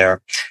up on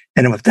there.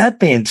 And with that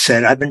being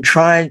said, I've been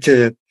trying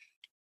to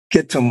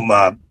get some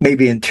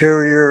maybe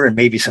interior and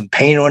maybe some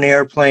paint on the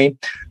airplane.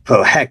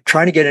 So heck,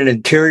 trying to get an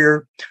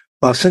interior.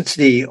 Well, since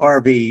the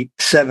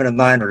RB7 and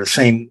 9 are the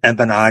same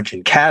empennage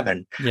and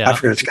cabin, I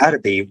figured it's got to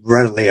be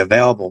readily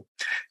available.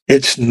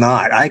 It's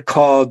not. I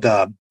called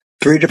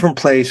 3 different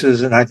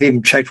places, and I've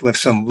even checked with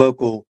some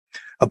local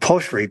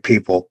upholstery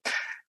people.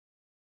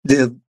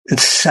 The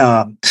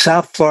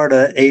South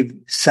Florida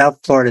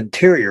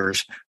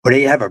Interiors, where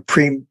they have a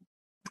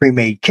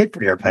pre-made kit for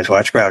the airplanes. So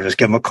that's great. I'll just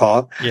give them a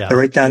call. Yeah. They're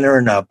right down there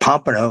in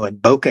Pompano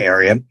and Boca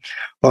area.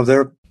 Well,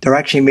 they're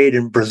actually made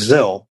in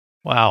Brazil.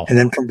 Wow. And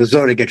then from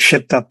Brazil, they get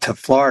shipped up to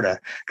Florida.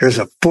 There's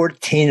a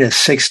 14 to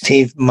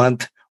 16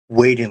 month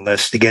waiting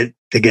list to get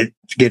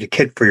a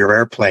kit for your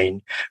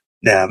airplane.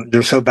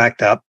 They're so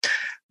backed up.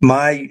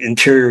 My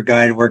interior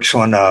guy works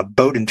on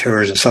boat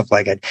interiors and stuff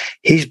like that.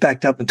 He's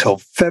backed up until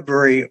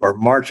February or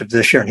March of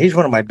this year, and he's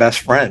one of my best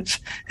friends.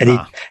 And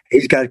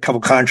he's got a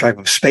couple contracts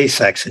with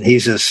SpaceX, and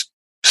he's just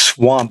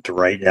swamped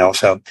right now.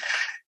 So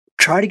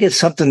try to get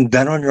something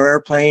done on your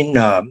airplane.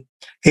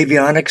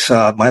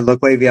 Avionics, my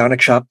local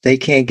avionics shop, they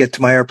can't get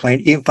to my airplane.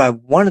 Even if I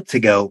wanted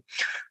to go,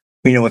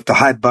 with the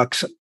high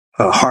bucks,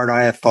 hard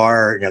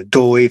IFR,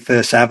 dual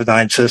EFIS,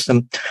 Avidyne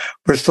system,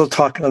 we're still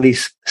talking at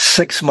least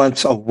 6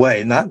 months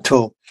away. Not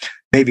until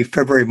maybe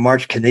February,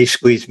 March can they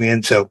squeeze me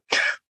in. So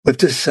with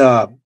this,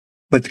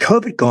 with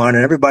COVID gone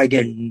and everybody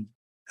getting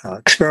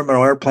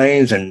experimental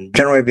airplanes and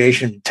general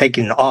aviation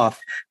taking off,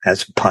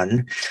 as a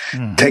pun,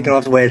 taking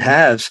off the way it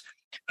has,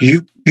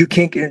 you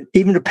can't get,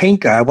 even the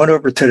paint guy. I went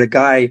over to the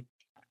guy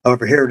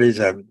over here.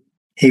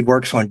 He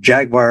works on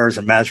Jaguars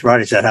and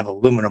Maseratis that have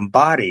aluminum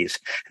bodies.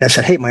 And I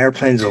said, hey, my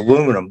airplane's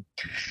aluminum.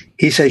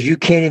 He says, you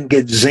can't even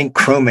get zinc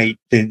chromate.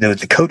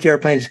 The coach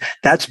airplanes,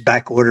 that's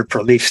back ordered for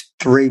at least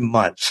 3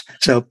 months.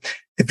 So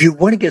if you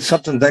want to get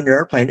something done in your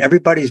airplane,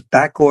 everybody's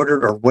back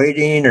ordered or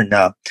waiting. And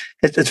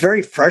it's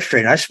very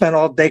frustrating. I spent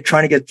all day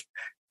trying to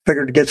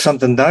get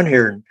something done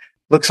here. And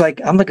looks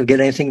like I'm not going to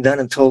get anything done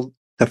until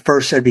the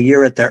first of the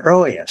year at the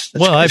earliest.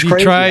 Have you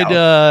tried,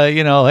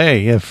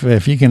 hey,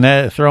 if you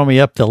can throw me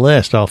up the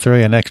list, I'll throw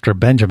you an extra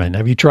Benjamin.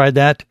 Have you tried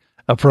that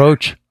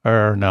approach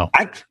or no?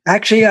 I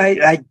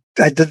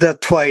did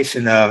that twice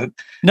and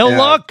no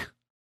luck.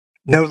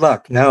 No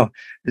luck. No,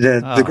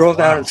 the girl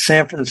down in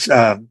San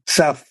Francisco,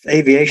 South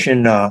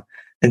Aviation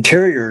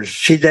Interiors,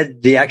 she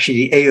did the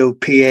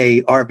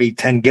AOPA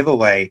RB10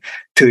 giveaway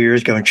 2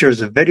 years ago, and she was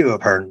a video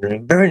of her.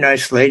 Very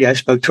nice lady. I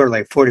spoke to her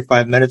like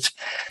 45 minutes.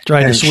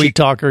 Tried to sweet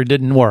talk her,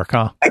 didn't work,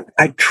 huh?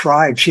 I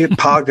tried. She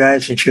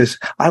apologized, and she goes,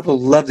 I would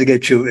love to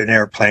get you an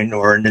airplane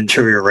or an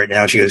interior right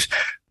now. She goes,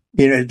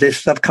 this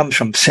stuff comes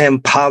from Sao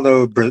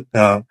Paulo,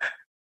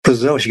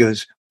 Brazil. She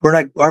goes,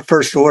 our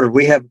first order.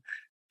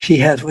 She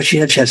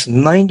has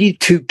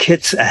 92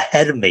 kits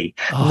ahead of me,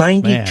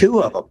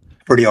 92 of them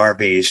for the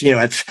RVs.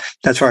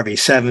 That's RV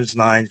 7s,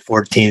 9s,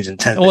 14s, and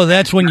 10s. Well,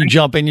 that's when you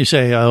jump in, you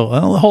say, oh,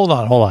 well, hold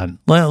on.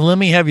 Let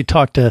me have you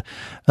talk to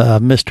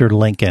Mr.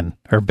 Lincoln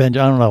or Ben.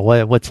 I don't know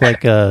what's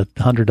like a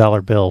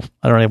 $100 bill.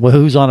 I don't know. Well,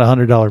 who's on a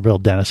 $100 bill,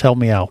 Dennis? Help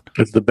me out.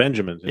 It's the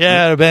Benjamins.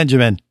 Yeah,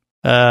 Benjamin.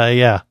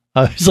 Yeah.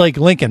 I was like,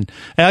 Lincoln,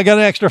 hey, I got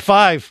an extra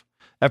 5.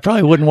 That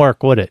probably wouldn't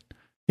work, would it?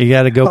 You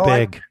got to go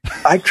big.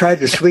 I tried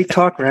to sweet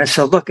talk her, and I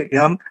said, look,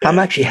 I'm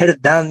actually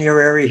headed down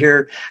your area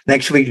here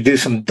next week to do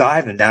some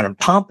diving down in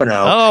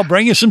Pompano. Oh,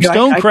 bring you some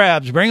stone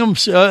crabs. Bring them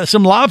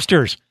some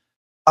lobsters.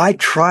 I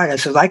tried. I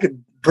said, I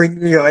could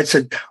bring, I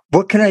said,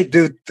 what can I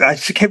do? I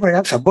came right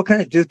up. I said, what can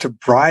I do to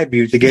bribe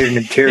you to get an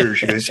interior?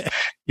 She goes,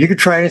 you can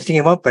try anything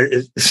you want, but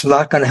it's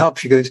not going to help.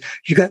 She goes,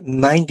 you got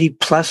 90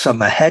 plus of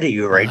them ahead of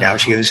you right now.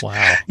 She goes,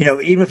 wow.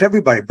 Even if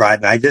everybody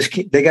bribed me,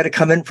 they got to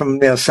come in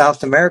from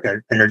South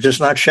America, and they're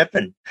just not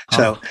shipping.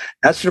 So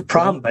that's the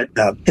problem. But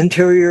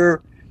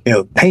interior,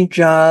 paint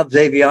jobs,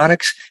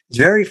 avionics, it's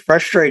very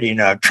frustrating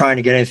trying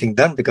to get anything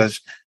done,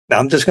 because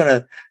I'm just going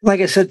to,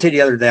 like I said to you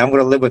the other day, I'm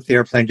going to live with the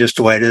airplane just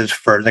the way it is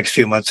for the next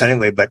few months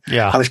anyway. But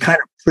I was kind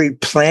of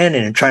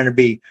pre-planning and trying to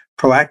be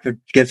proactive to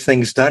get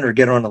things done or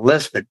get on the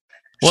list, but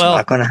it's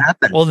not going to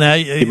happen. Well, now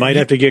you might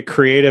have to get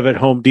creative at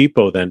Home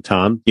Depot then,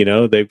 Tom.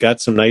 They've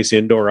got some nice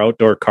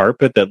indoor-outdoor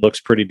carpet that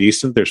looks pretty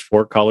decent. There's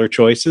 4 color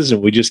choices,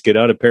 and we just get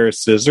out a pair of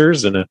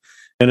scissors and a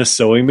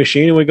sewing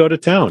machine, and we go to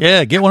town.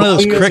 Yeah, get one of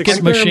those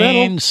Cricut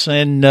machines,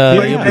 and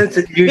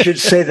you should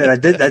say that. I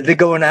did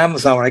go on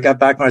Amazon when I got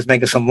back when I was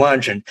making some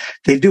lunch, and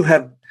they do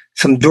have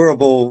some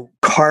durable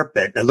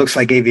carpet that looks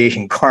like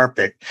aviation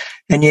carpet.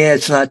 And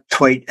it's not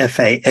quite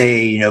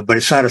FAA, but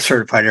it's not a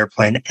certified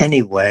airplane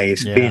anyway.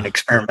 It's being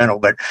experimental,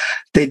 but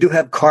they do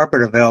have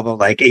carpet available,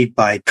 like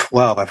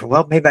 8x12. I thought,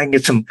 well, maybe I can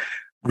get some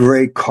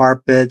gray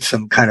carpet,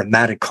 some kind of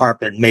matted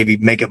carpet, and maybe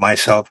make it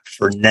myself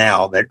for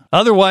now. But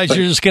otherwise,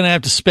 you're just going to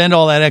have to spend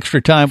all that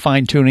extra time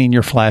fine-tuning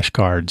your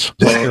flashcards.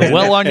 You're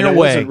well on your way. It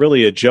wasn't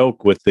really a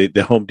joke with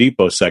the Home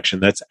Depot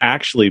section. That's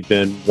actually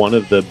been one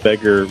of the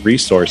bigger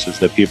resources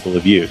that people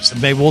have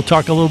used. Maybe we'll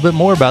talk a little bit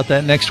more about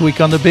that next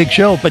week on The Big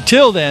Show. But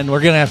till then,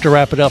 we're going to have to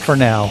wrap it up for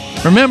now.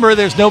 Remember,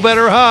 there's no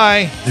better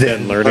high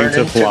than learning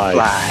to fly.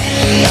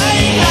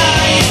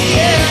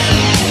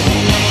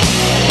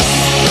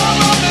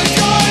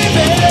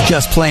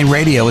 Just Plain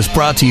Radio is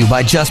brought to you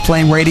by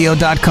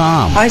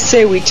JustPlainRadio.com. I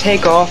say we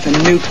take off and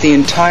nuke the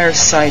entire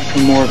site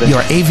from orbit.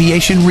 Your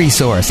aviation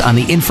resource on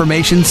the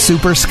information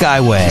super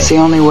skyway. It's the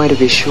only way to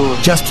be sure.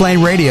 Just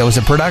Plain Radio is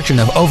a production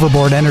of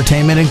Overboard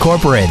Entertainment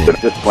Incorporated.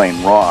 Just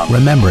plain wrong.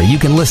 Remember, you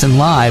can listen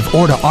live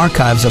or to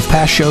archives of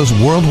past shows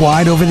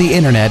worldwide over the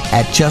internet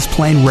at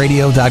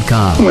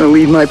JustPlainRadio.com. I'm going to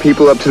lead my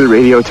people up to the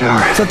radio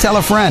tower. So tell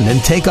a friend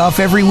and take off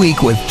every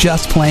week with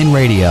Just Plain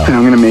Radio. And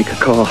I'm going to make a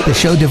call. The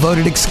show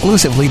devoted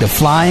exclusively to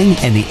flying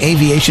and the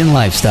aviation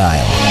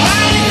lifestyle.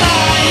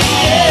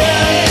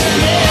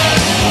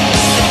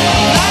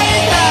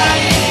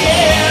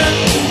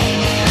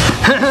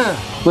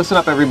 Listen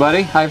up, everybody.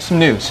 I have some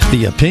news.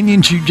 The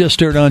opinions you just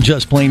heard on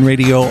Just Plain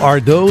Radio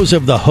are those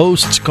of the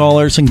hosts,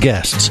 callers, and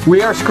guests.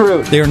 We are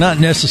screwed. They are not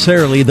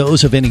necessarily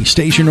those of any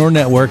station or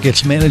network,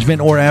 its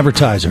management, or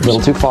advertisers. A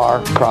little too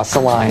far, across the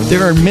line.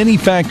 There are many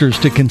factors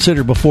to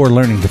consider before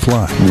learning to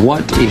fly.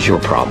 What is your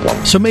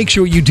problem? So make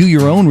sure you do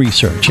your own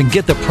research and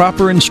get the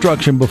proper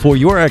instruction before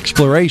your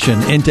exploration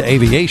into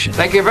aviation.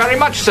 Thank you very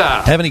much,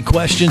 sir. Have any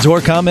questions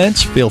or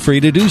comments? Feel free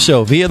to do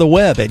so via the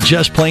web at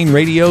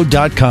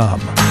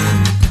JustPlainRadio.com.